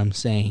know what I'm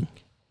saying.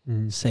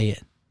 Say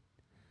it.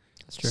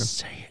 That's true.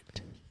 Say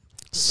it.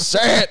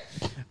 Say it.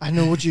 I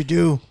know what you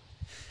do.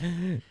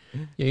 Yeah,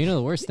 you know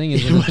the worst thing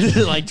is What is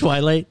it, like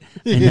Twilight?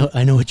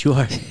 I know what you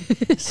are.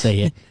 Say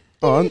it.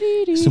 Oh,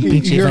 Es un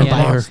pinche You're a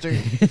vampire. monster.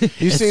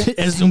 you seen?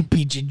 Es un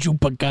pinche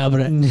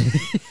chupacabra.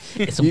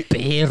 es un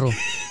perro.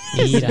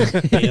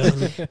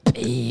 Mira,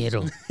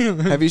 perro.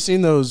 Have you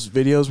seen those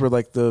videos where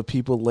like the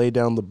people lay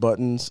down the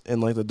buttons and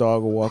like the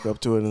dog will walk up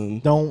to it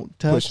and Don't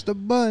touch Push. the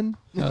button.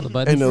 Oh, the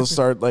buttons. and they'll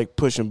start like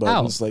pushing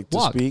buttons Ow, like to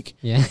walk. speak?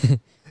 Yeah.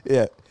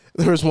 Yeah.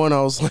 There was one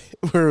I was like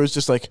where it was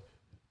just like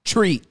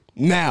treat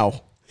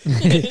now. And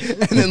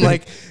then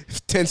like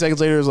 10 seconds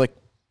later it was like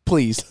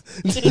please.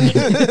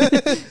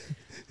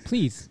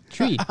 Please,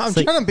 treat. I'm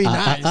It's trying to be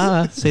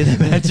nice. Say the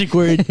magic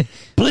word.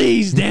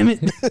 Please, damn it.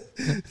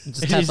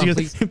 Just tap on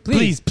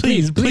please.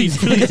 Please.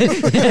 Yes. And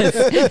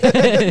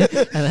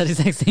that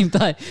exact same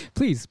thought.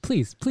 Please.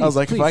 I was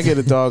like, please. if I get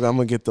a dog, I'm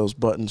gonna get those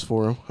buttons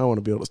for him. I want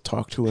to be able to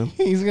talk to him.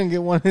 He's gonna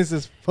get one that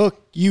says "fuck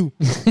you."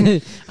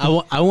 I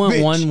want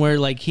Bitch. one where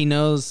like he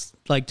knows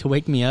like to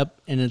wake me up,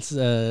 and it's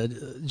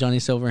Johnny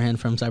Silverhand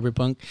from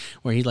Cyberpunk,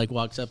 where he like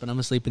walks up and I'm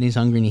asleep and he's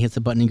hungry and he hits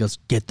the button and he goes,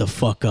 "Get the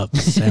fuck up,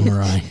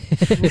 samurai."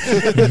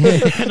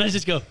 And I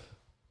just go,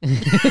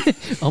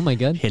 Oh my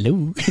god.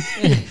 hello.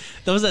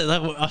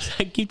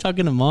 I keep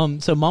talking to Mom.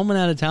 So Mom went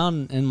out of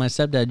town and my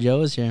stepdad Joe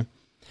was here.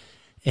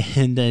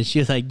 And she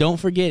was like, don't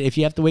forget, if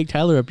you have to wake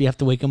Tyler up, you have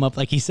to wake him up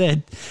like he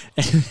said.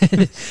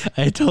 And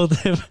I told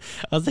him,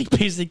 I was like,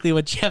 basically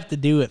what you have to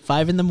do at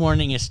 5 a.m.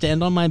 is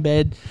stand on my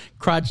bed,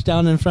 crouch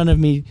down in front of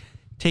me,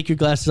 take your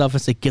glasses off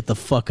and say, get the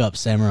fuck up,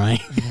 samurai.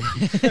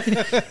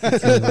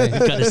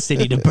 I've got a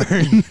city to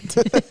burn.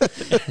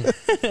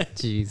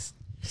 Jeez.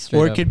 Straight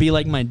Or it up. could be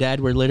like my dad,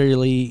 where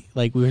literally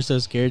like we were so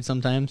scared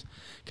sometimes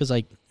because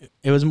like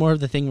it was more of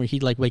the thing where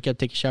he'd like wake up,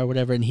 take a shower,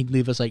 whatever, and he'd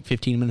leave us like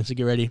 15 minutes to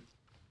get ready.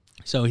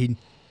 So you'd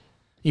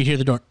hear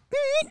the door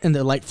and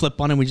the light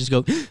flip on and we just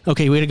go,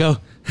 okay, way to go.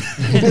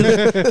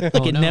 Like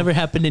Oh, it no. never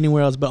happened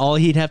anywhere else, but all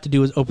he'd have to do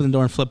was open the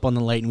door and flip on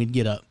the light and we'd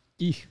get up.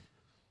 Eesh.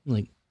 I'm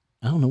like,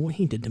 I don't know what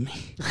he did to me.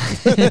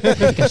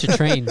 I should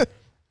train.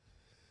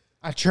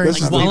 I trained This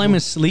Like is while I'm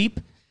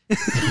asleep,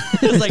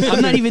 it's like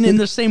I'm not even in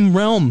the same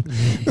realm.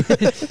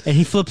 And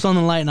he flips on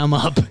the light and I'm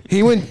up.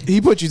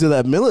 He put you to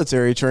that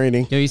military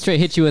training. Yo, he straight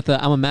hit you with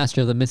the I'm a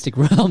master of the mystic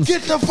realms.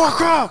 Get the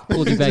fuck up.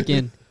 Pulled you back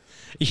in.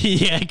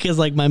 Yeah, because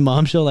like my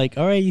mom, she'll like,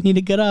 all right, you need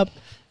to get up.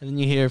 And then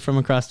you hear from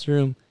across the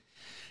room,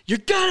 you're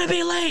gonna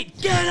be late,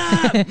 get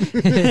up.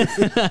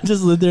 I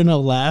just live there and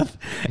I'll laugh.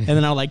 And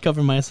then I'll like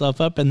cover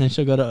myself up. And then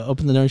she'll go to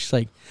open the door. She's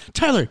like,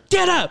 Tyler,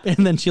 get up.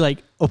 And then she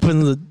like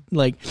opens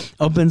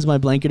my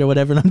blanket or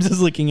whatever. And I'm just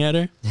looking at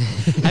her.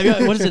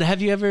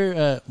 Have you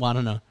ever, well, I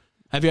don't know.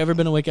 Have you ever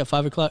been awake at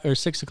 5 o'clock or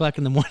 6 o'clock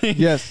in the morning?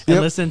 Yes. And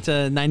Yep. listen to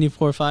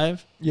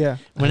 94.5? Yeah.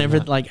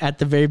 Whenever like at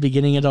the very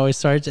beginning it always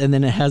starts, and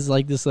then it has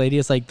like this lady,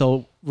 it's like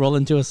they'll roll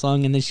into a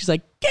song and then she's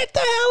like, get the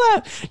hell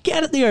up,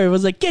 get it there. It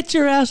was like, get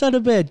your ass out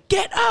of bed,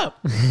 get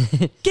up,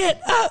 get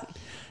up,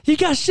 you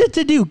got shit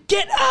to do,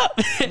 get up.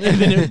 And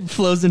then it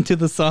flows into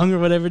the song or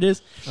whatever it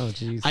is. Oh,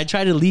 jeez. I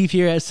try to leave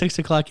here at 6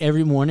 o'clock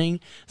every morning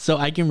so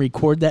I can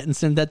record that and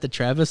send that to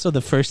Travis, so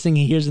the first thing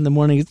he hears in the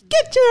morning is,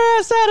 get your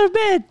ass out of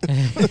bed,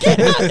 get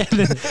up. And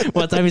then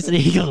one time he said,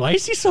 he goes, why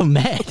is he so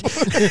mad?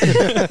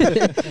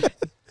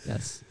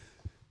 Yes.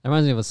 That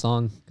reminds me of a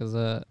song because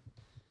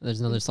there's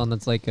another song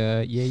that's like,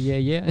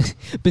 yeah.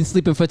 Been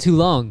sleeping for too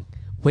long.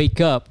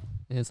 Wake up.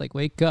 And it's like,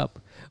 wake up.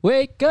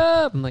 Wake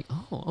up. I'm like,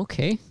 oh,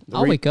 okay.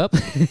 I'll wake up.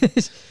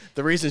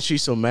 The reason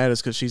she's so mad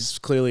is because she's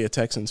clearly a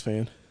Texans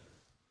fan.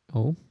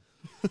 Oh.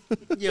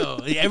 Yo,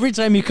 every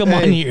time you come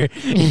on here,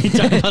 you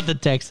talk about the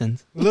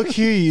Texans. Look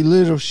here, you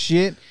little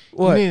shit.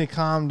 What? You need to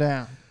calm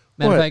down.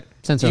 Matter What? of fact,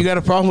 censor. You got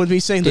a problem with me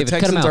saying David, the cut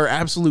 'em Texans out. are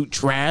absolute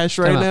trash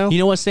Cut right 'em out. now? You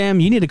know what, Sam?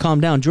 You need to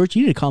calm down. George,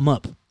 you need to calm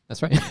up.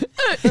 That's right.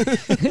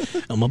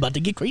 I'm about to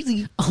get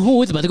crazy.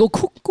 Oh, it's about to go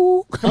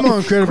cuckoo. Come on,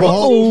 Incredible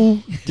Hulk.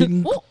 Oh,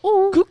 getting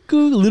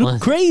cuckoo, a little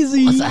Once-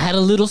 crazy. Once I had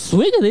a little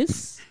swig of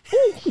this.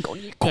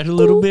 Got a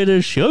little bit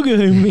of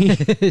sugar in me.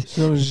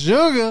 Some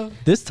sugar.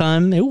 This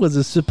time it was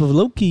a sip of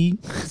loki.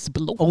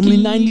 Only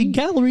 90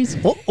 calories.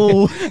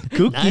 Uh-oh. 90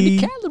 Cookie.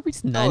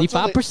 calories,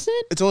 95%.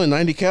 It's only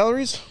 90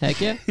 calories? Heck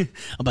yeah. I'm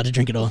about to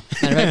drink it all.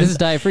 Matter of fact, this is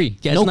diet free.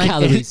 Yeah, No it's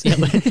calories. Yeah,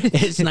 but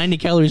it's 90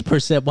 calories per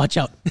sip. Watch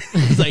out.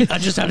 It's like, I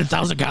just had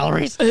 1,000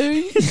 calories.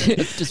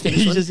 Just finish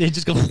You one.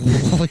 just go,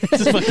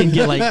 just fucking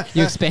get like,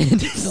 You expand.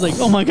 it's like,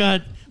 oh my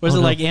God. Where's Oh,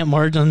 it no. like Aunt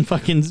Marge on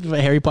fucking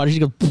Harry Potter? She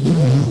goes,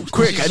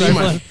 Quick, I need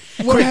my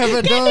What have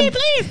I done?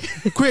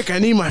 quick, I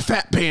need my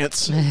fat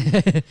pants.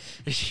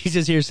 she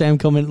just hears Sam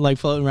coming, like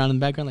floating around in the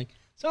background, like,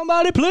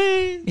 somebody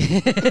please.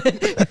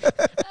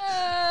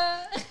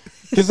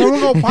 Can someone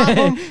go pop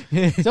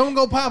him? Someone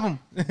go pop him.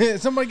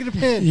 Somebody get a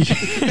pen.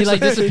 He like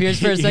disappears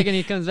for a second.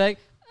 He comes back.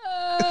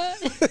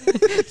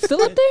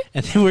 Still up there?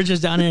 And then we're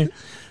just down here.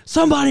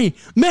 Somebody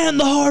man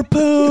the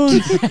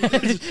harpoon.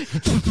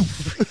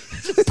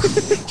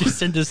 Just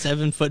send a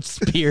 7-foot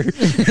spear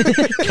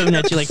coming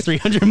at you like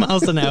 300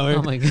 miles an hour.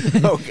 Oh my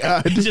god! Oh,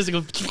 God. He just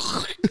goes,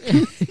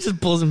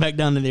 just pulls him back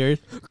down to the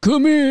earth.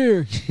 Come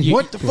here.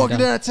 What the fuck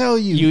did I tell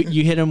you?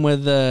 You hit him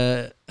with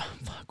fuck,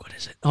 what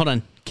is it? Hold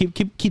on,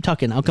 keep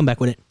talking. I'll come back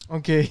with it.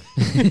 Okay.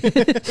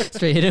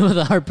 Straight hit him with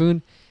a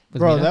harpoon.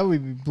 Bro, that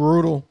would be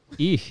brutal.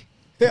 Eesh.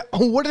 Yeah,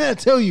 oh, what did I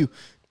tell you?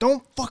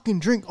 Don't fucking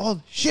drink all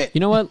the shit. You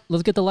know what?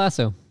 Let's get the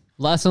lasso.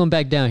 Lasso him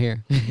back down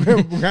here.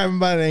 Grab him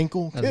by the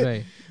ankle. That's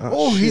right.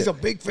 Oh, he's shit. a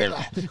big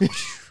fella. Damn, Oh,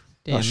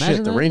 imagine shit,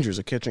 the that. Rangers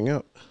are catching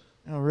up.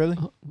 Oh, really?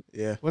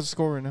 Yeah, What's the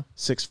score right now?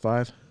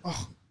 6-5.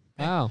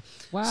 Wow.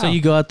 Wow. So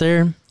you go out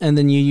there and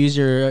then you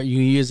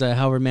use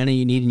however many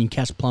you need and you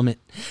cast plummet.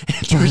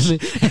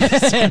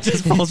 Sam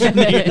just falls from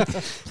the air.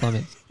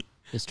 plummet.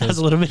 That's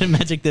a little bit of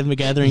Magic the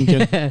Gathering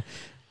joke.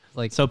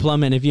 Like So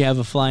plummet, if you have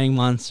a flying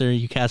monster,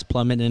 you cast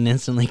plummet and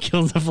instantly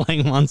kills the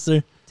flying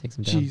monster. takes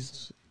him down.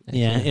 Jesus.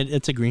 Yeah,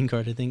 it's a green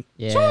card, I think.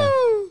 Yeah.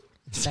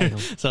 So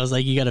I was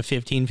like, you got a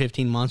 15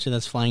 monster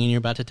that's flying and you're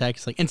about to attack.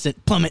 It's like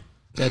instant plummet.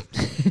 That-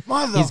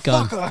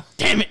 Motherfucker.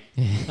 Damn it!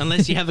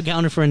 Unless you have a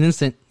counter for an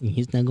instant,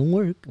 he's not gonna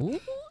work. Ooh.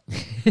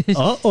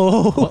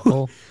 Uh-oh.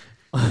 Uh-oh.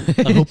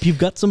 I hope you've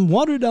got some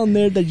water down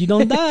there that you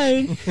don't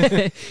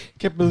die.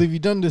 Can't believe you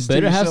done this.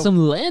 Better to have yourself. some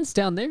lance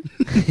down there.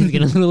 He's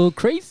getting a little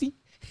crazy.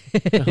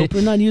 I hope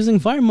we're not using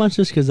fire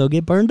monsters because they'll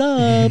get burned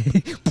up.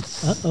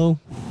 Uh-oh.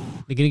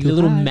 They're gonna get a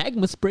little Goodbye.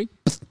 magma spray.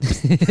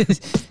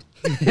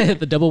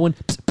 The double one.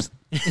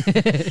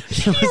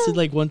 It was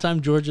like one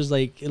time George was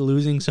like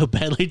losing so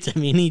badly to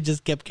me and he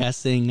just kept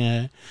casting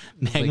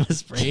magma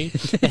spray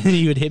and then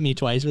he would hit me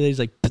twice with it. He's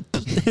like,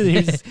 and he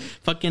was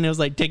fucking, it was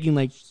like taking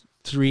like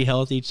 3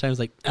 health each time. I was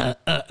like, and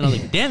I was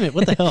like, damn it,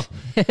 what the hell?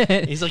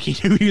 He's like,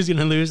 he knew he was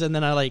gonna lose, and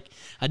then I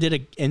did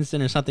an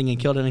instant or something and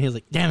killed him, and he was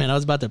like, damn it, I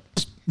was about to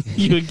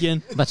you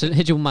again. About to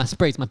hit you with my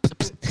sprays. My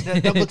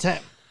That double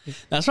tap.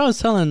 That's what I was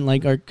telling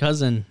like our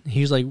cousin.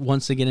 He was like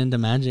wants to get into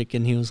Magic,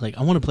 and he was like,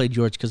 I want to play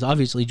George because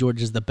obviously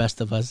George is the best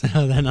of us.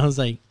 And then I was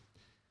like,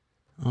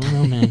 I don't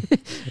know, man.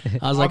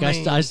 I was like,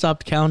 I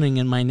stopped counting,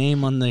 and my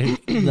name on the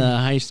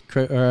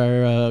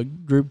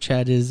group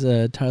chat is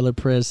Tyler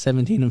Perez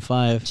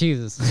 17-5.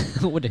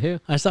 Jesus. What the hell?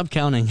 I stopped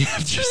counting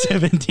after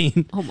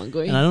 17, Oh my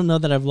god. and I don't know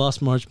that I've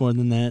lost much more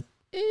than that.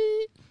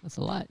 That's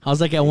a lot. I was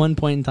like at one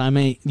point in time,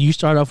 you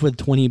start off with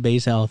 20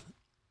 base health,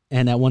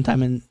 and at one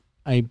time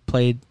I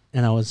played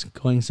and I was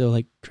going so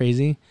like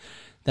crazy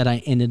that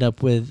I ended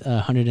up with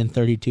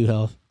 132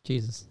 health.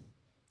 Jesus.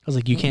 I was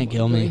like, you can't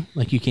kill me.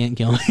 Like, you can't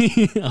kill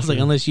me. I was like,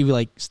 unless you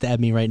like stab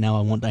me right now,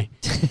 I won't die.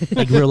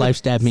 Like real life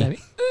stab me.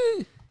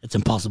 It's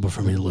impossible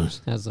for me to lose.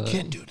 As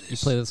Can't do you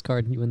this. play this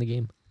card, you win the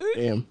game.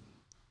 Damn.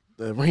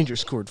 The Rangers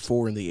scored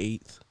 4 in the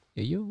 8th.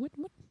 Yeah, you what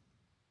you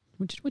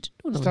doing Let's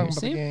over talk here, about the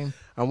Sam? game.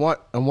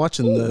 I'm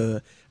watching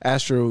the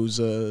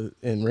Astros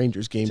and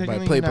Rangers game by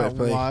Technically not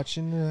play-by-play.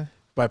 watching the.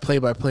 By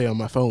play-by-play on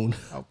my phone.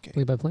 Okay.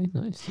 Play by play,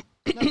 nice.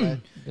 Not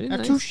bad. Very Not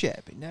nice. too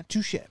shabby. Not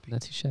too shabby.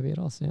 Not too shabby at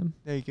all, Sam.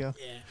 There you go.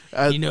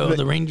 You know, but-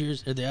 the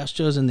Rangers or the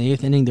Astros in the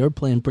 8th inning, they were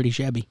playing pretty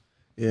shabby.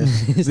 Yeah.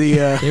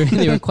 The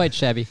They were quite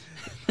shabby.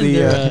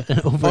 They're an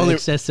over only-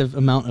 excessive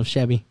amount of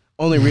shabby.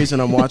 only reason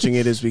I'm watching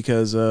it is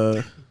because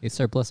A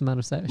surplus amount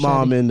of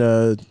mom shabby.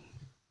 and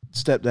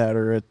stepdad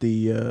are at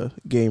the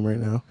game right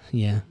now.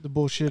 Yeah. The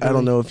bullshit. I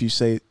don't know if you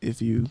say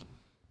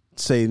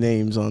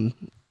names on.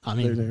 I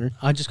They're mean, there.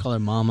 I just call her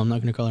mom. I'm not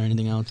going to call her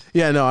anything else.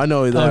 Yeah, no, I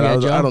know that. yeah, I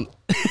Joe? don't.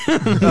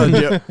 Oh,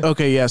 Joe.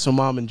 Okay, yeah. So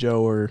mom and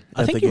Joe are.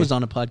 I at think the he game. was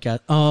on a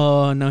podcast.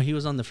 Oh, no, he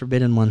was on the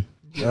Forbidden one.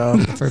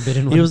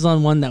 Forbidden one. He was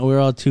on one that we were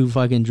all too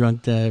fucking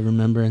drunk to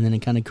remember, and then it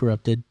kind of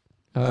corrupted,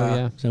 Oh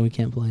yeah, so we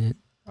can't play it.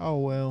 Oh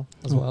well.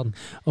 that was wild.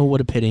 Oh,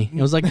 what a pity.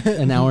 It was like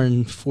an hour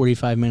and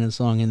 45 minutes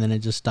long, and then it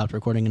just stopped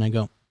recording, and I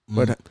go,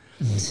 But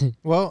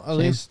Well, at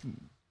least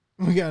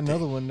we got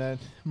another one that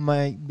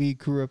might be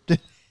corrupted.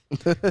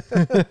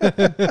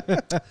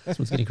 This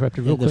one's getting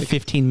corrupted real The quick.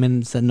 15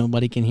 minutes that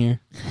nobody can hear.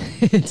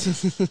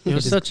 It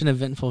was such an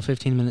eventful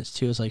 15 minutes,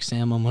 too. It was like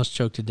Sam almost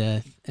choked to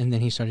death, and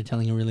then he started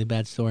telling a really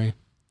bad story.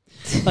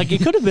 Like,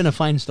 it could have been a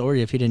fine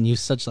story if he didn't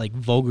use such, like,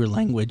 vulgar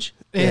language.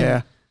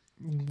 yeah.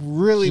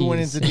 Really went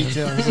into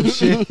details and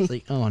shit. It's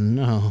like, oh,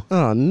 no.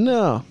 Oh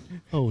no.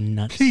 Oh,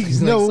 nuts. Please,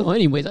 He's like, no. so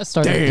anyways, I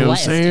started Damn,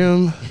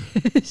 blasting. Sam.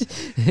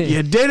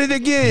 You did it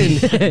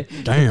again.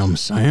 Damn,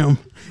 Sam.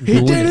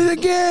 He did it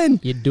again.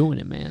 You're doing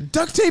it, man.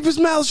 Duct tape his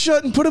mouth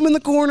shut and put him in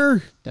the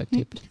corner. Duct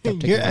tape. Duct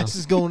tape Your your ass mouth.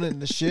 is going in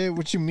the shed.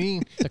 What you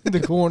mean? In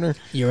the corner.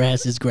 Your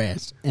ass is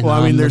grass. And Well, I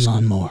mean, I'm the there's-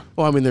 lawnmower.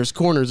 Well, I mean, there's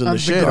corners in I'm the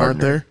the shed, aren't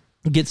gardener.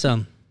 there? Get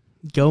some.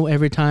 Go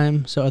every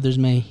time so others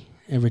may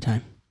every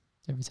time.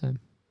 Every time.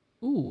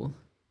 Ooh.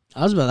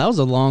 That was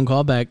a long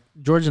callback.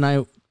 George and I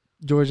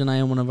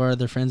and one of our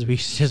other friends, we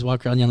used to just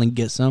walk around yelling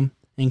 "get some"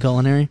 in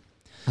culinary.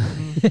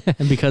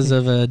 And because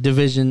of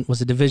Division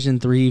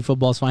 3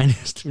 football's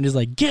finest, we're just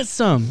like, get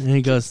some. And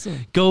he goes,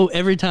 go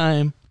every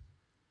time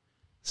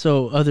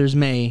so others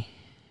may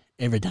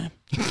every time.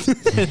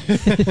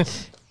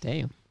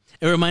 Damn.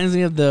 It reminds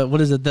me of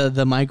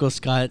the Michael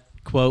Scott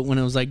quote when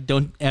it was like,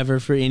 don't ever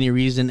for any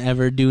reason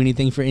ever do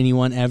anything for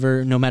anyone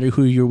ever, no matter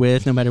who you're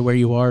with, no matter where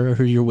you are or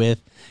who you're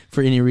with,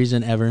 for any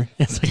reason ever.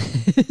 It's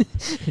like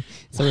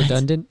So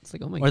redundant. It's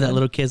like, oh my god. or that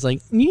little kid's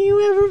like,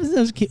 you ever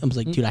those kids? I was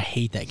like, dude, I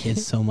hate that kid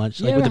so much.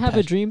 You Like ever with the have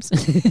a passion.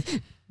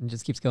 dreams? And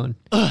just keeps going.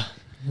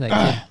 Like,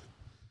 yeah.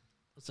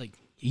 It's like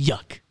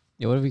yuck.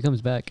 Yeah, what if he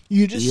comes back?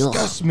 You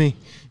disgust me.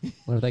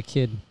 What if that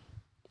kid,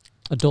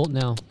 adult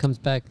now, comes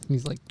back and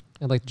he's like,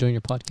 I'd like to join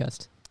your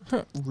podcast.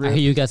 I hear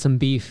you got some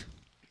beef.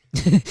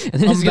 And then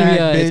I'm it's gonna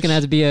back, be it's bitch. gonna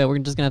have to be we're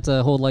just gonna have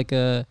to hold like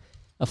a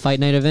fight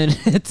night event.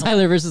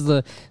 Tyler versus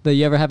the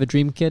you ever have a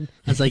dream kid.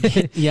 I was like,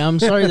 yeah, I'm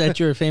sorry that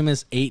you were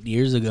famous 8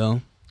 years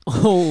ago.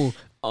 Oh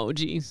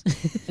jeez.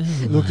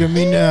 Look at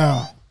me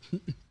now.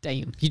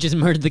 Damn. You just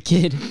murdered the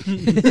kid.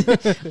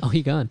 Oh,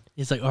 he gone.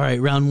 It's like, all right,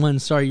 round one.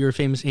 Sorry, you were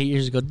famous 8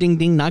 years ago. Ding,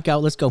 ding,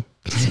 knockout. Let's go.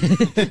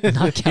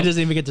 Knockout. He doesn't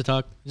even get to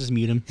talk. Just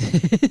mute him.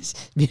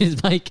 Mute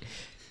his mic.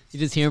 You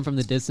just hear him from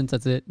the distance.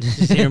 That's it.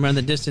 Just hear him around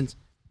the distance.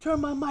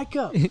 Turn my mic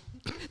up.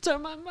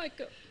 Turn my mic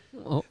up.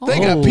 Oh, They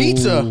got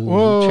pizza.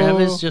 Whoa.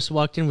 Travis just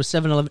walked in with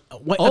 7-Eleven.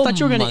 What? I Oh thought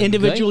you were going my to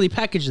individually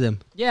package them.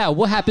 Yeah,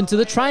 what happened to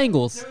the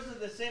triangles? was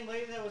the same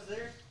lady that was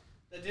there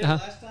that did Uh-huh.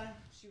 last time.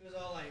 She was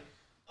all like,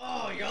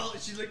 oh, y'all.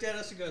 She looked at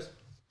us and goes,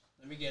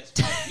 let me guess.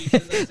 5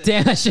 pizzas.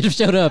 Damn, I should have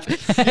showed up. She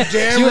would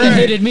have right.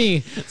 hated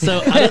me.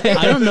 So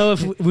I don't know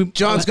if we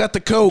John's got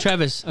the Coke.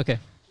 Travis, Okay.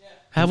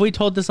 have we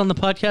told this on the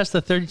podcast,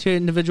 the 32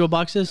 individual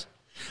boxes?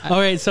 All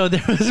right, so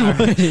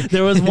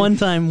there was one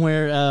time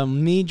where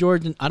me,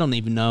 George, and I don't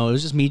even know. It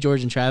was just me,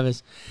 George, and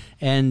Travis.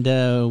 And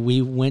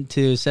we went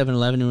to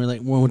 7-Eleven and we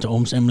went to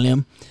Om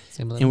Sam-Lim.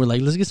 And we're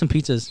like, let's get some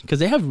pizzas. Because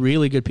they have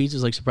really good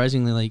pizzas, like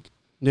surprisingly, like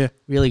Yeah.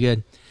 really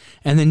good.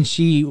 And then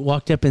she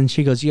walked up and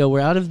she goes, yo, we're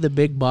out of the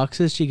big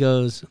boxes. She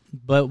goes,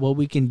 but what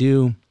we can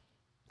do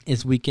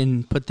is we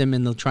can put them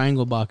in the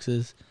triangle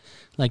boxes,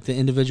 like the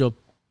individual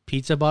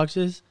pizza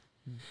boxes.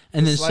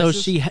 And then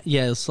slices?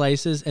 so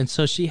slices. And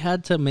so she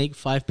had to make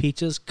 5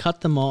 pizzas,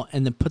 cut them all,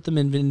 and then put them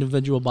in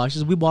individual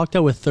boxes. We walked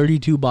out with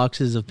 32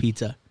 boxes of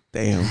pizza.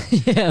 Damn.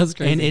 Yeah, that was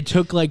crazy. And it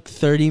took like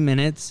 30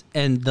 minutes,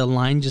 and the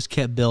line just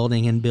kept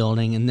building and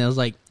building. And there was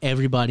like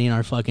everybody in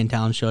our fucking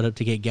town showed up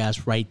to get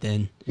gas right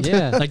then.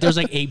 Yeah. Like there was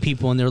like 8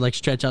 people, and they were like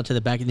stretched out to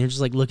the back, and they're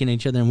just like looking at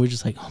each other, and we're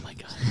just like, oh my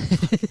god.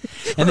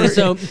 And then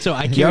so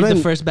I carried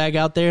the first bag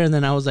out there, and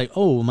then I was like,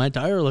 oh, my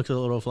tire looks a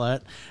little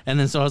flat. And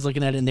then so I was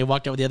looking at it, and they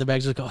walked out with the other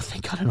bags. Like, oh,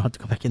 thank God I don't have to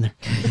go back in there.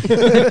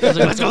 I was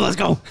like, let's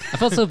go. I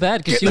felt so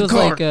bad because Get she in the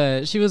was car.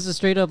 like, she was just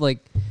straight up like,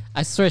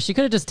 I swear she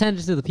could have just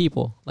tended to the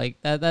people. Like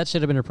that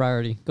should have been her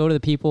priority. Go to the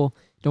people.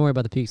 Don't worry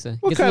about the pizza.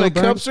 What Gets a kind of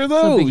little burnt, cups are it's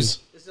no biggie. those?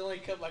 It's the only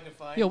cup I can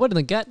find. Yo, what in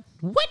the gut?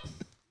 What?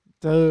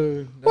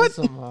 Dude, that's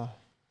some Those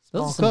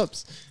small are some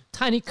cups.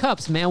 tiny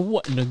cups, man.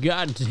 What in the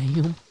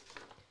goddamn?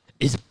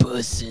 It's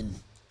bussin'.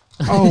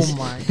 Oh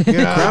my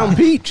god. Crown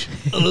peach.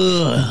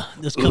 Ugh,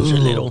 those cups are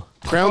little.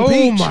 Crown Oh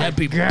peach. my That'd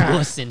be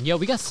Bussin'. Yo,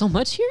 we got so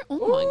much here. Oh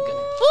my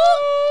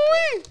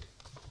god.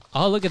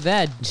 Oh, look at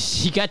that.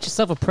 She got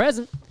yourself a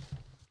present.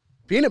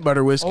 Peanut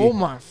butter whiskey. Oh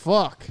my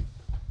fuck.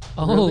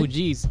 Oh,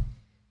 jeez.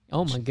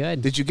 Oh my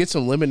god. Did you get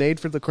some lemonade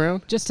for the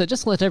crown? Just to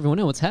let everyone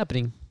know what's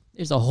happening.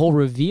 There's a whole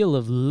reveal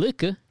of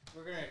liquor.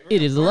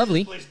 It is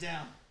lovely. We're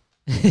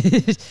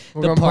The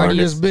gonna party burn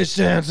this is bitch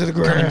down to the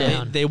coming ground.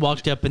 down. They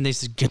walked up and they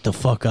said, get the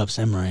fuck up,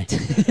 Samurai.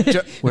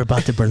 Jo- We're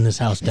about to burn this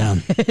house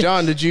down.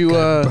 John, did you?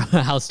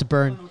 House to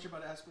burn.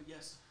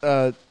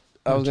 I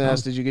was gonna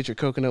ask, did you get your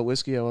coconut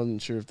whiskey? I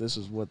wasn't sure if this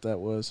is what that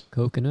was.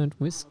 Coconut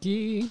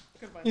whiskey.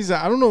 He's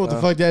like, I don't know what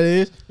the fuck that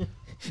is.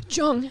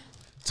 John.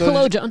 So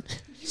Hello, did, John.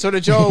 So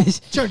did y'all?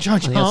 Chug,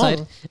 chug, On the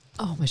outside.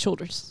 Oh, my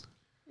shoulders.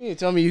 You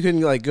tell me you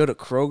couldn't like go to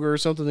Kroger or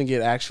something and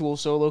get actual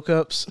Solo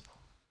cups?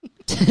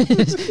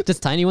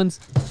 Just tiny ones.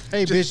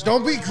 Hey, bitch,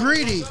 don't be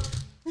greedy.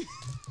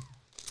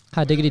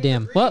 Hot diggity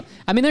damn. Well,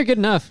 I mean, they're good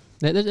enough.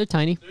 They're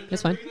tiny.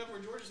 It's fine.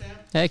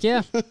 Heck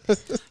yeah.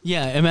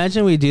 Yeah,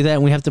 imagine we do that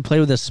and we have to play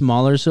with the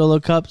smaller solo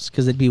cups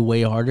because it'd be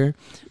way harder,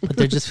 but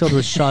they're just filled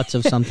with shots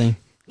of something.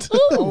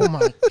 Oh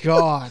my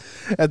god!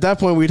 At that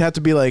point, we'd have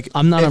to be like,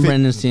 I'm not on if it-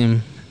 Brendan's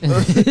team.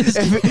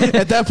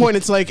 at that point,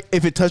 it's like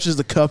if it touches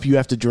the cup, you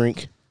have to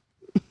drink.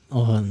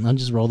 Oh, I'll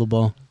just roll the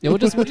ball. Yeah, we'll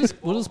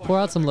just pour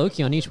out some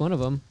Loki on each one of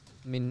them.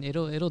 I mean,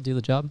 it'll do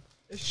the job.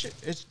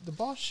 The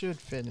ball should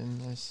fit in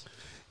this.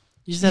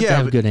 You just have to Yeah,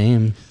 have but- good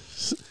aim.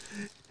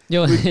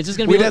 Yo, it's just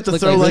gonna be. We'd have to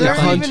throw, Is like, there a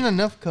hunch. even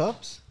enough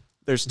cups?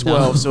 There's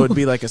 12, so it'd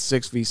be like a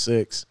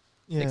 6v6.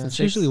 Yeah. and That's six.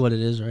 usually what it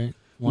is, right?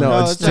 One. No,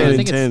 No, it's it's 10 I and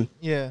think it's- 10.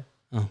 Yeah.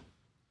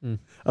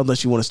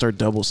 Unless you want to start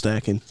double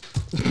stacking.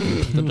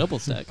 The double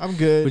stack. I'm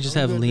good. We just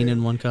I'm have good lean there.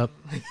 in one cup.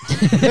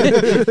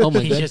 Oh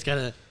my You god. just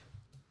gotta.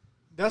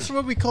 That's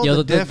what we call Yo, the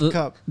the- death the-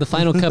 cup. The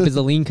final cup is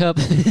a lean cup.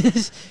 You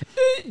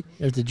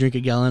have to drink a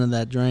gallon of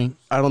that drink.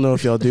 I don't know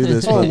if y'all do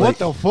this, Oh, but what like,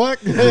 the fuck?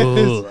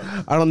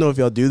 I don't know if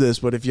y'all do this,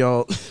 but if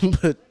y'all,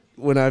 but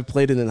when I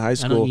played it in high I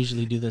don't school,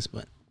 usually do this,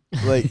 but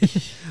like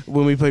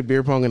when we played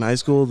beer pong in high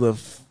school,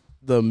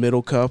 the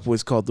middle cup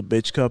was called the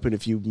bitch cup, and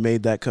if you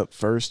made that cup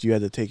first, you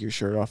had to take your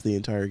shirt off the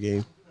entire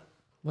game.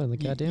 What in the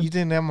You goddamn?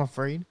 think I'm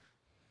afraid?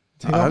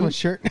 Take off my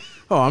shirt.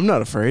 Oh, I'm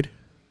not afraid.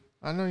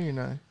 I know you're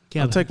not.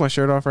 yeah, I'll take my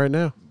shirt off right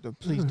now.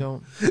 Please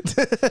don't.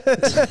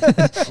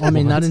 I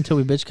mean, not until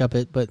we bitch cup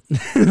it, but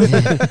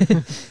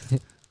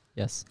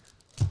Yes.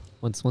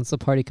 Once the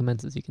party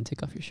commences, you can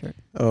take off your shirt,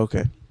 Oh,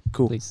 okay,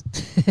 cool. please.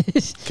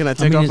 Can I I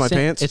take mean, off it's my Sa-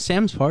 pants? It's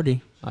Sam's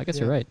party. I guess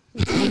Yeah. you're right.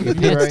 You're Your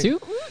pants right.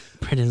 too?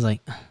 Brendan's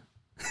like,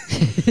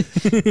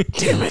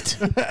 Damn it!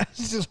 I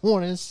just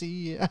want to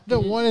see it. I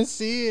don't want to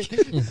see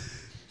it.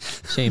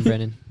 Shame,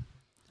 Brennan.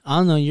 I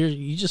don't know.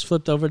 You just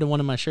flipped over to one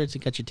of my shirts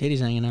and got your titties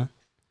hanging out.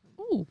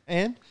 Ooh.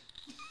 And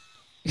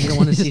You don't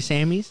want to see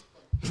Sammy's?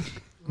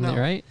 no,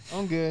 Right?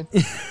 I'm good.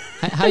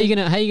 How you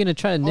gonna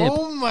try to nip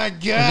Oh my and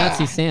not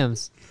see god!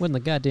 Sam's? What in the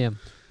goddamn?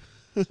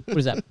 What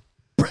is that?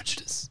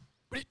 Prejudice.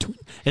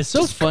 It's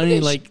so funny,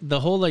 like the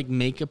whole like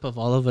makeup of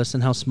all of us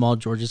and how small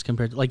George is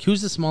compared to like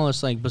who's the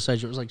smallest like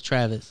besides George? Like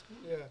Travis.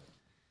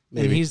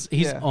 And Maybe. he's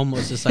Yeah.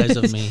 almost the size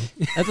of me.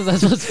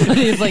 That's what's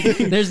funny. It's like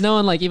there's no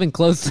one like even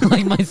close to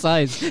like my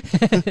size.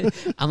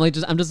 I'm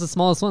just the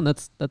smallest one.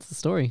 That's the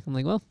story. I'm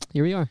like, well,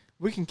 here we are.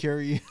 We can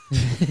carry you.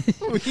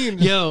 We can.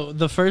 Yo,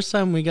 the first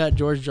time we got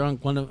George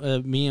drunk, one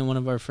of me and one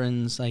of our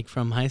friends like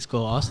from high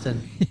school,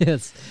 Austin.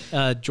 Yes.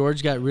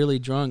 George got really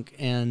drunk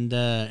and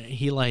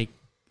he like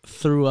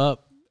threw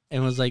up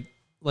and was like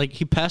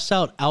he passed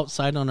out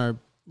outside on our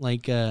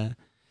like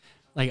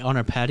on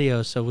our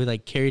patio. So we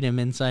like carried him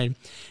inside.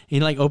 He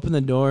like opened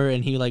the door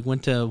and he like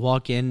went to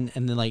walk in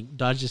and then like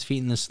dodged his feet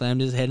and then slammed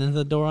his head into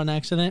the door on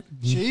accident.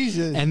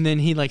 Jesus. And then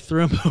he like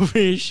threw him over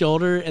his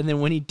shoulder and then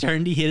when he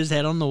turned he hit his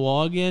head on the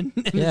wall again.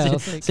 And Yeah, I Sam,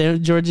 was like-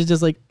 Sam George is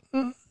just like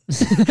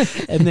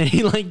and then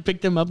he like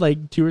picked him up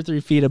like 2 or 3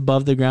 feet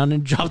above the ground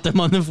and dropped him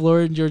on the floor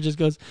and George just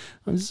goes,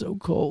 I'm so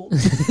cold.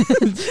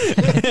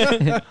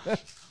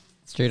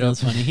 Straight That up.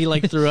 was funny. He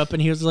like threw up and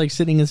he was like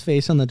sitting his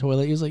face on the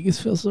toilet. He was like, "It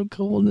feels so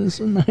cold and it's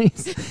so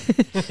nice."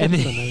 And then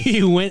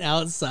he went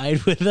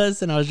outside with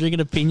us, and I was drinking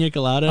a pina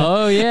colada.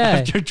 Oh yeah.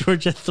 After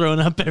George had thrown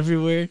up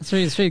everywhere,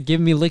 Straight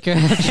giving me liquor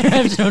after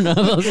I've shown up.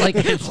 I was like,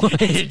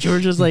 what? and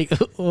George was like,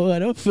 "Oh, I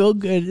don't feel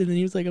good." And then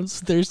he was like, "I'm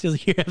so thirsty." I was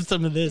like, "Here, have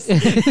some of this."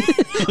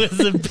 It was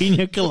a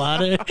pina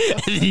colada,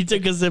 and then he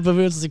took a sip of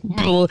it. I was like,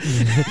 "Blah."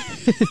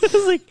 I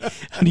was like,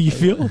 "How do you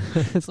feel?"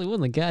 It's like, what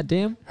in the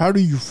goddamn? How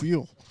do you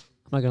feel?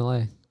 I'm not gonna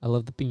lie. I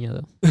love the pina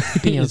though. The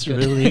pina It's is good.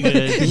 really good.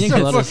 It's Pina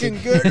so colada's-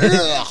 fucking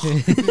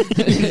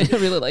good. I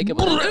really like it.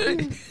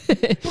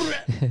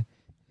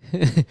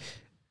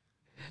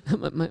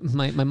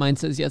 My mind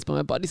says yes, but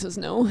my body says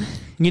no.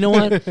 You know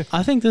what?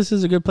 I think this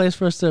is a good place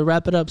for us to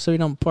wrap it up so we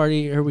don't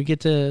party or we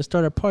get to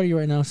start our party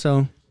right now.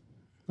 So,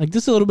 like,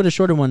 this is a little bit of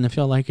shorter one. If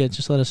y'all like it,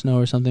 just let us know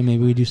or something.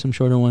 Maybe we do some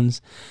shorter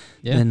ones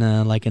Yeah.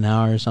 than like an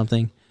hour or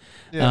something,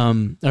 Yeah.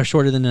 or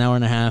shorter than an hour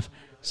and a half.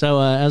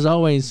 So, as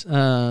always,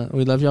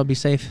 we love y'all. Be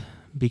safe,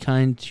 be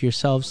kind to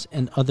yourselves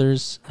and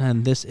others.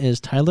 And this is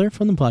Tyler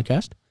from the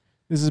podcast.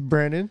 This is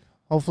Brandon.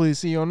 Hopefully,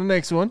 see you on the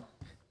next one.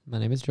 My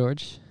name is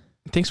George.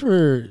 Thanks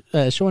for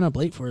showing up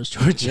late for us,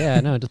 George. Yeah,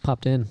 no, just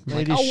popped in. I'm like,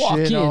 Lady I'll walk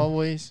shit in.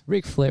 always.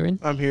 Rick Flarin.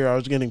 I'm here. I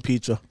was getting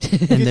pizza. And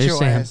Get there's your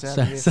Sam. ass out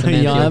So, of here. so The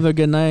man y'all here. have a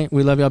good night.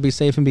 We love y'all. Be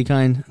safe and be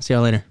kind. See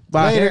y'all later.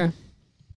 Bye. Later.